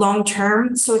long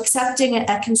term. So accepting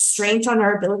a constraint on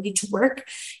our ability to work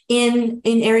in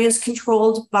areas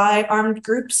controlled by armed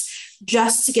groups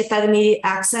just to get that immediate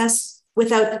access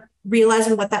without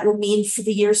realizing what that will mean for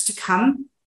the years to come.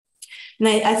 And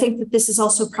I think that this is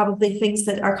also probably things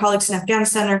that our colleagues in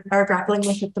Afghanistan are grappling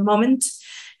with at the moment.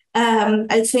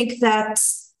 I think that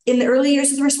in the early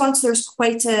years of the response, there's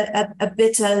quite a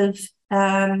bit of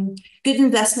good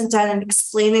investment done in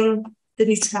explaining the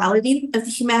neutrality of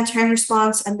the humanitarian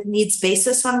response and the needs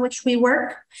basis on which we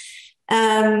work.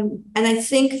 And I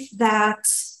think that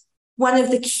one of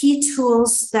the key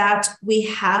tools that we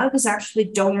have is actually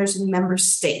donors and member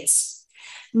states.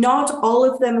 Not all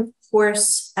of them, of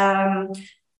course, are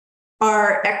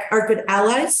good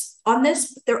allies on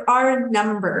this, but there are a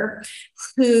number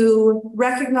who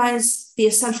recognize the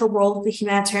essential role the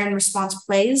humanitarian response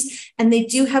plays, and they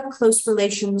do have close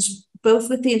relations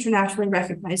both with the internationally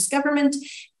recognized government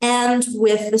and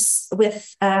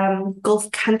with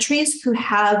Gulf countries who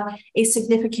have a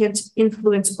significant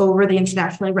influence over the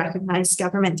internationally recognized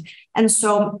government. And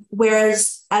so,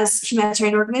 whereas as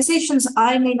humanitarian organizations,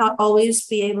 I may not always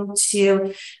be able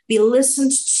to be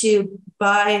listened to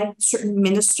by certain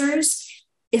ministers,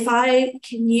 if I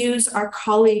can use our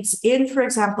colleagues in, for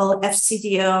example,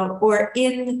 FCDO or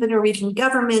in the Norwegian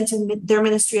government and their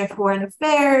Ministry of Foreign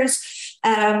Affairs,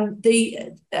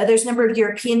 there's a number of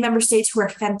European member states who are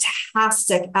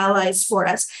fantastic allies for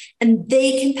us, and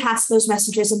they can pass those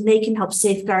messages and they can help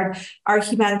safeguard our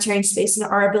humanitarian space and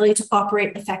our ability to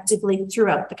operate effectively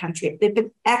throughout the country. They've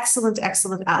been excellent,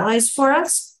 excellent allies for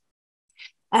us.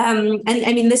 And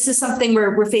I mean, this is something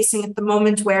we're facing at the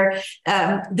moment, where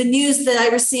the news that I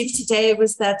received today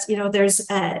was that, you know, there's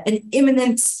an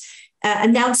imminent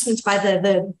announcement by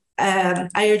the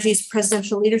IRG's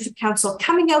Presidential Leadership Council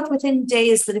coming out within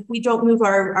days that if we don't move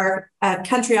our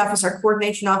country office, our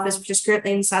coordination office, which is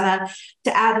currently in Sana'a, to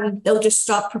Aden, they'll just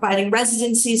stop providing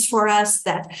residencies for us,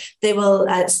 that they will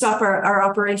stop our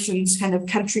operations kind of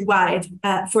countrywide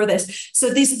for this. So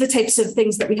these are the types of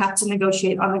things that we have to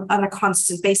negotiate on a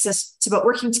constant basis. It's about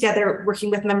working together,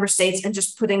 working with member states, and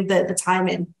just putting the time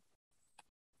in.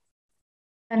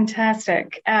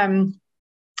 Fantastic.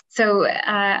 So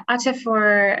Atif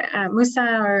or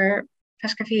Musa or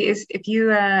Peshkafi, if you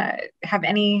have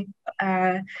any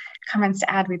comments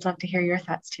to add, we'd love to hear your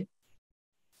thoughts too.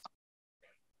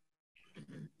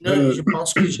 No, je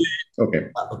pense que okay.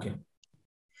 Okay.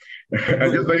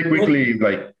 Just very quickly,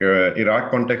 like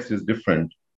Iraq context is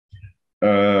different,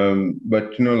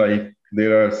 but you know, like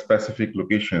there are specific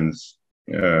locations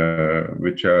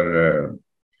which are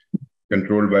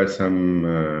controlled by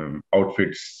some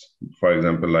outfits, for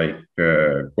example, like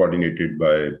coordinated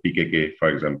by PKK, for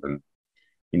example,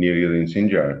 in areas in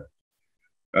Sinjar.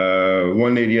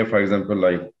 One area, for example,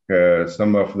 like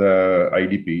some of the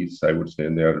IDPs, I would say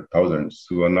there are thousands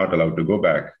who are not allowed to go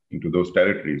back into those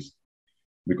territories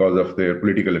because of their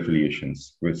political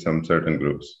affiliations with some certain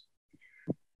groups.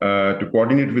 To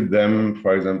coordinate with them,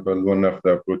 for example, one of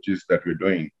the approaches that we're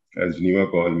doing as Geneva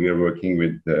Call, we are working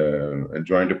with a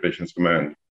Joint Operations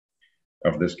Command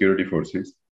of the security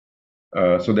forces.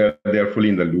 So they are fully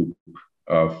in the loop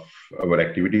of our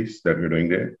activities that we're doing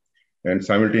there. And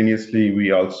simultaneously,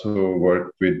 we also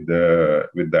work with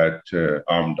that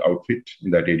armed outfit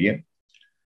in that area.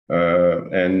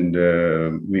 And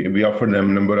we offer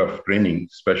them a number of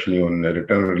trainings, especially on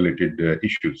return-related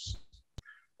issues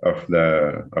of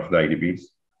the IDPs.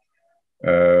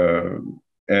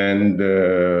 And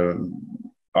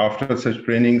after such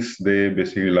trainings, they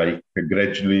basically like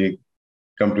gradually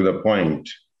come to the point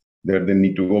that they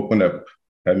need to open up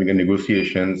having a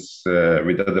negotiations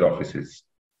with other offices.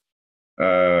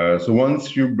 So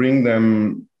once you bring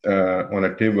them on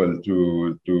a table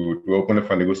to open up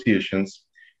for negotiations,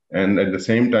 and at the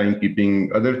same time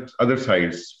keeping other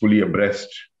sides fully abreast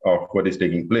of what is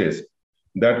taking place,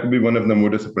 that could be one of the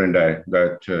modus operandi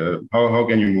that how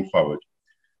can you move forward.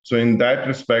 So in that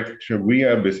respect, we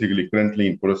are basically currently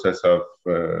in process of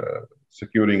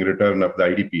securing return of the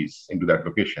IDPs into that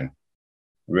location,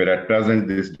 where at present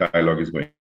this dialogue is going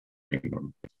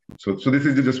on. So this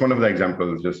is just one of the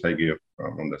examples just I gave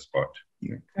on the spot.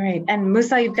 Yeah. All right, and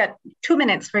Musa, you've got 2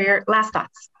 minutes for your last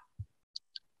thoughts.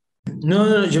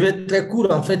 Non, je vais être très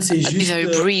court. En fait, c'est juste. Be very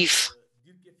brief.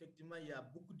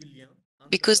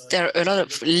 Because there are a lot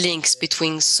of links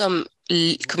between some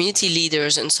community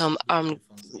leaders and some armed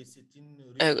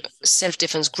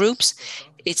self-defense groups.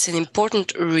 It's an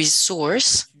important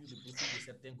resource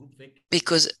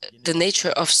because the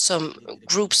nature of some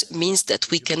groups means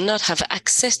that we cannot have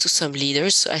access to some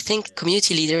leaders. So I think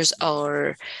community leaders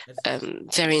are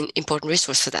very important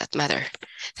resource for that matter.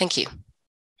 Thank you.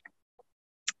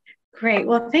 Great.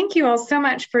 Well, thank you all so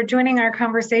much for joining our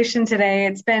conversation today.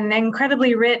 It's been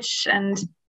incredibly rich and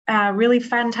really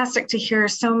fantastic to hear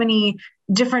so many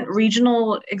different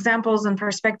regional examples and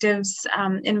perspectives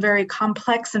in very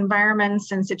complex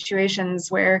environments and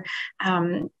situations where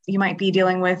you might be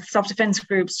dealing with self-defense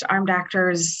groups, armed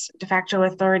actors, de facto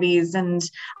authorities, and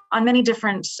on many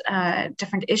different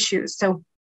issues. So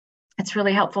it's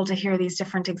really helpful to hear these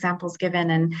different examples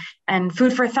given and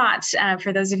food for thought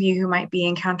for those of you who might be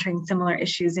encountering similar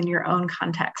issues in your own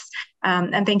context.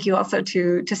 And thank you also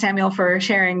to Samuel for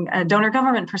sharing a donor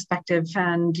government perspective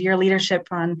and your leadership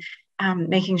on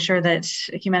making sure that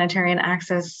humanitarian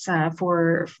access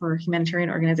for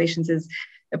humanitarian organizations is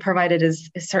provided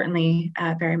is certainly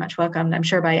very much welcomed, I'm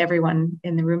sure, by everyone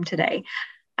in the room today.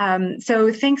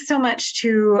 So thanks so much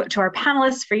to our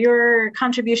panelists for your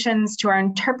contributions, to our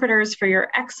interpreters for your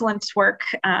excellent work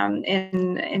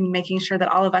in making sure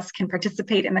that all of us can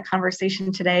participate in the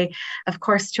conversation today. Of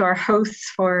course, to our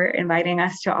hosts for inviting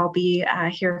us to all be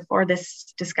here for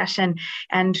this discussion.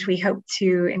 And we hope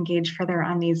to engage further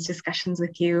on these discussions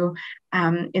with you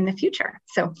in the future.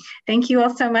 So thank you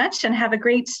all so much and have a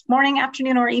great morning,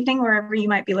 afternoon, or evening, wherever you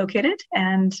might be located.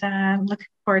 And look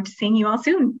forward to seeing you all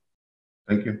soon.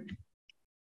 Thank you.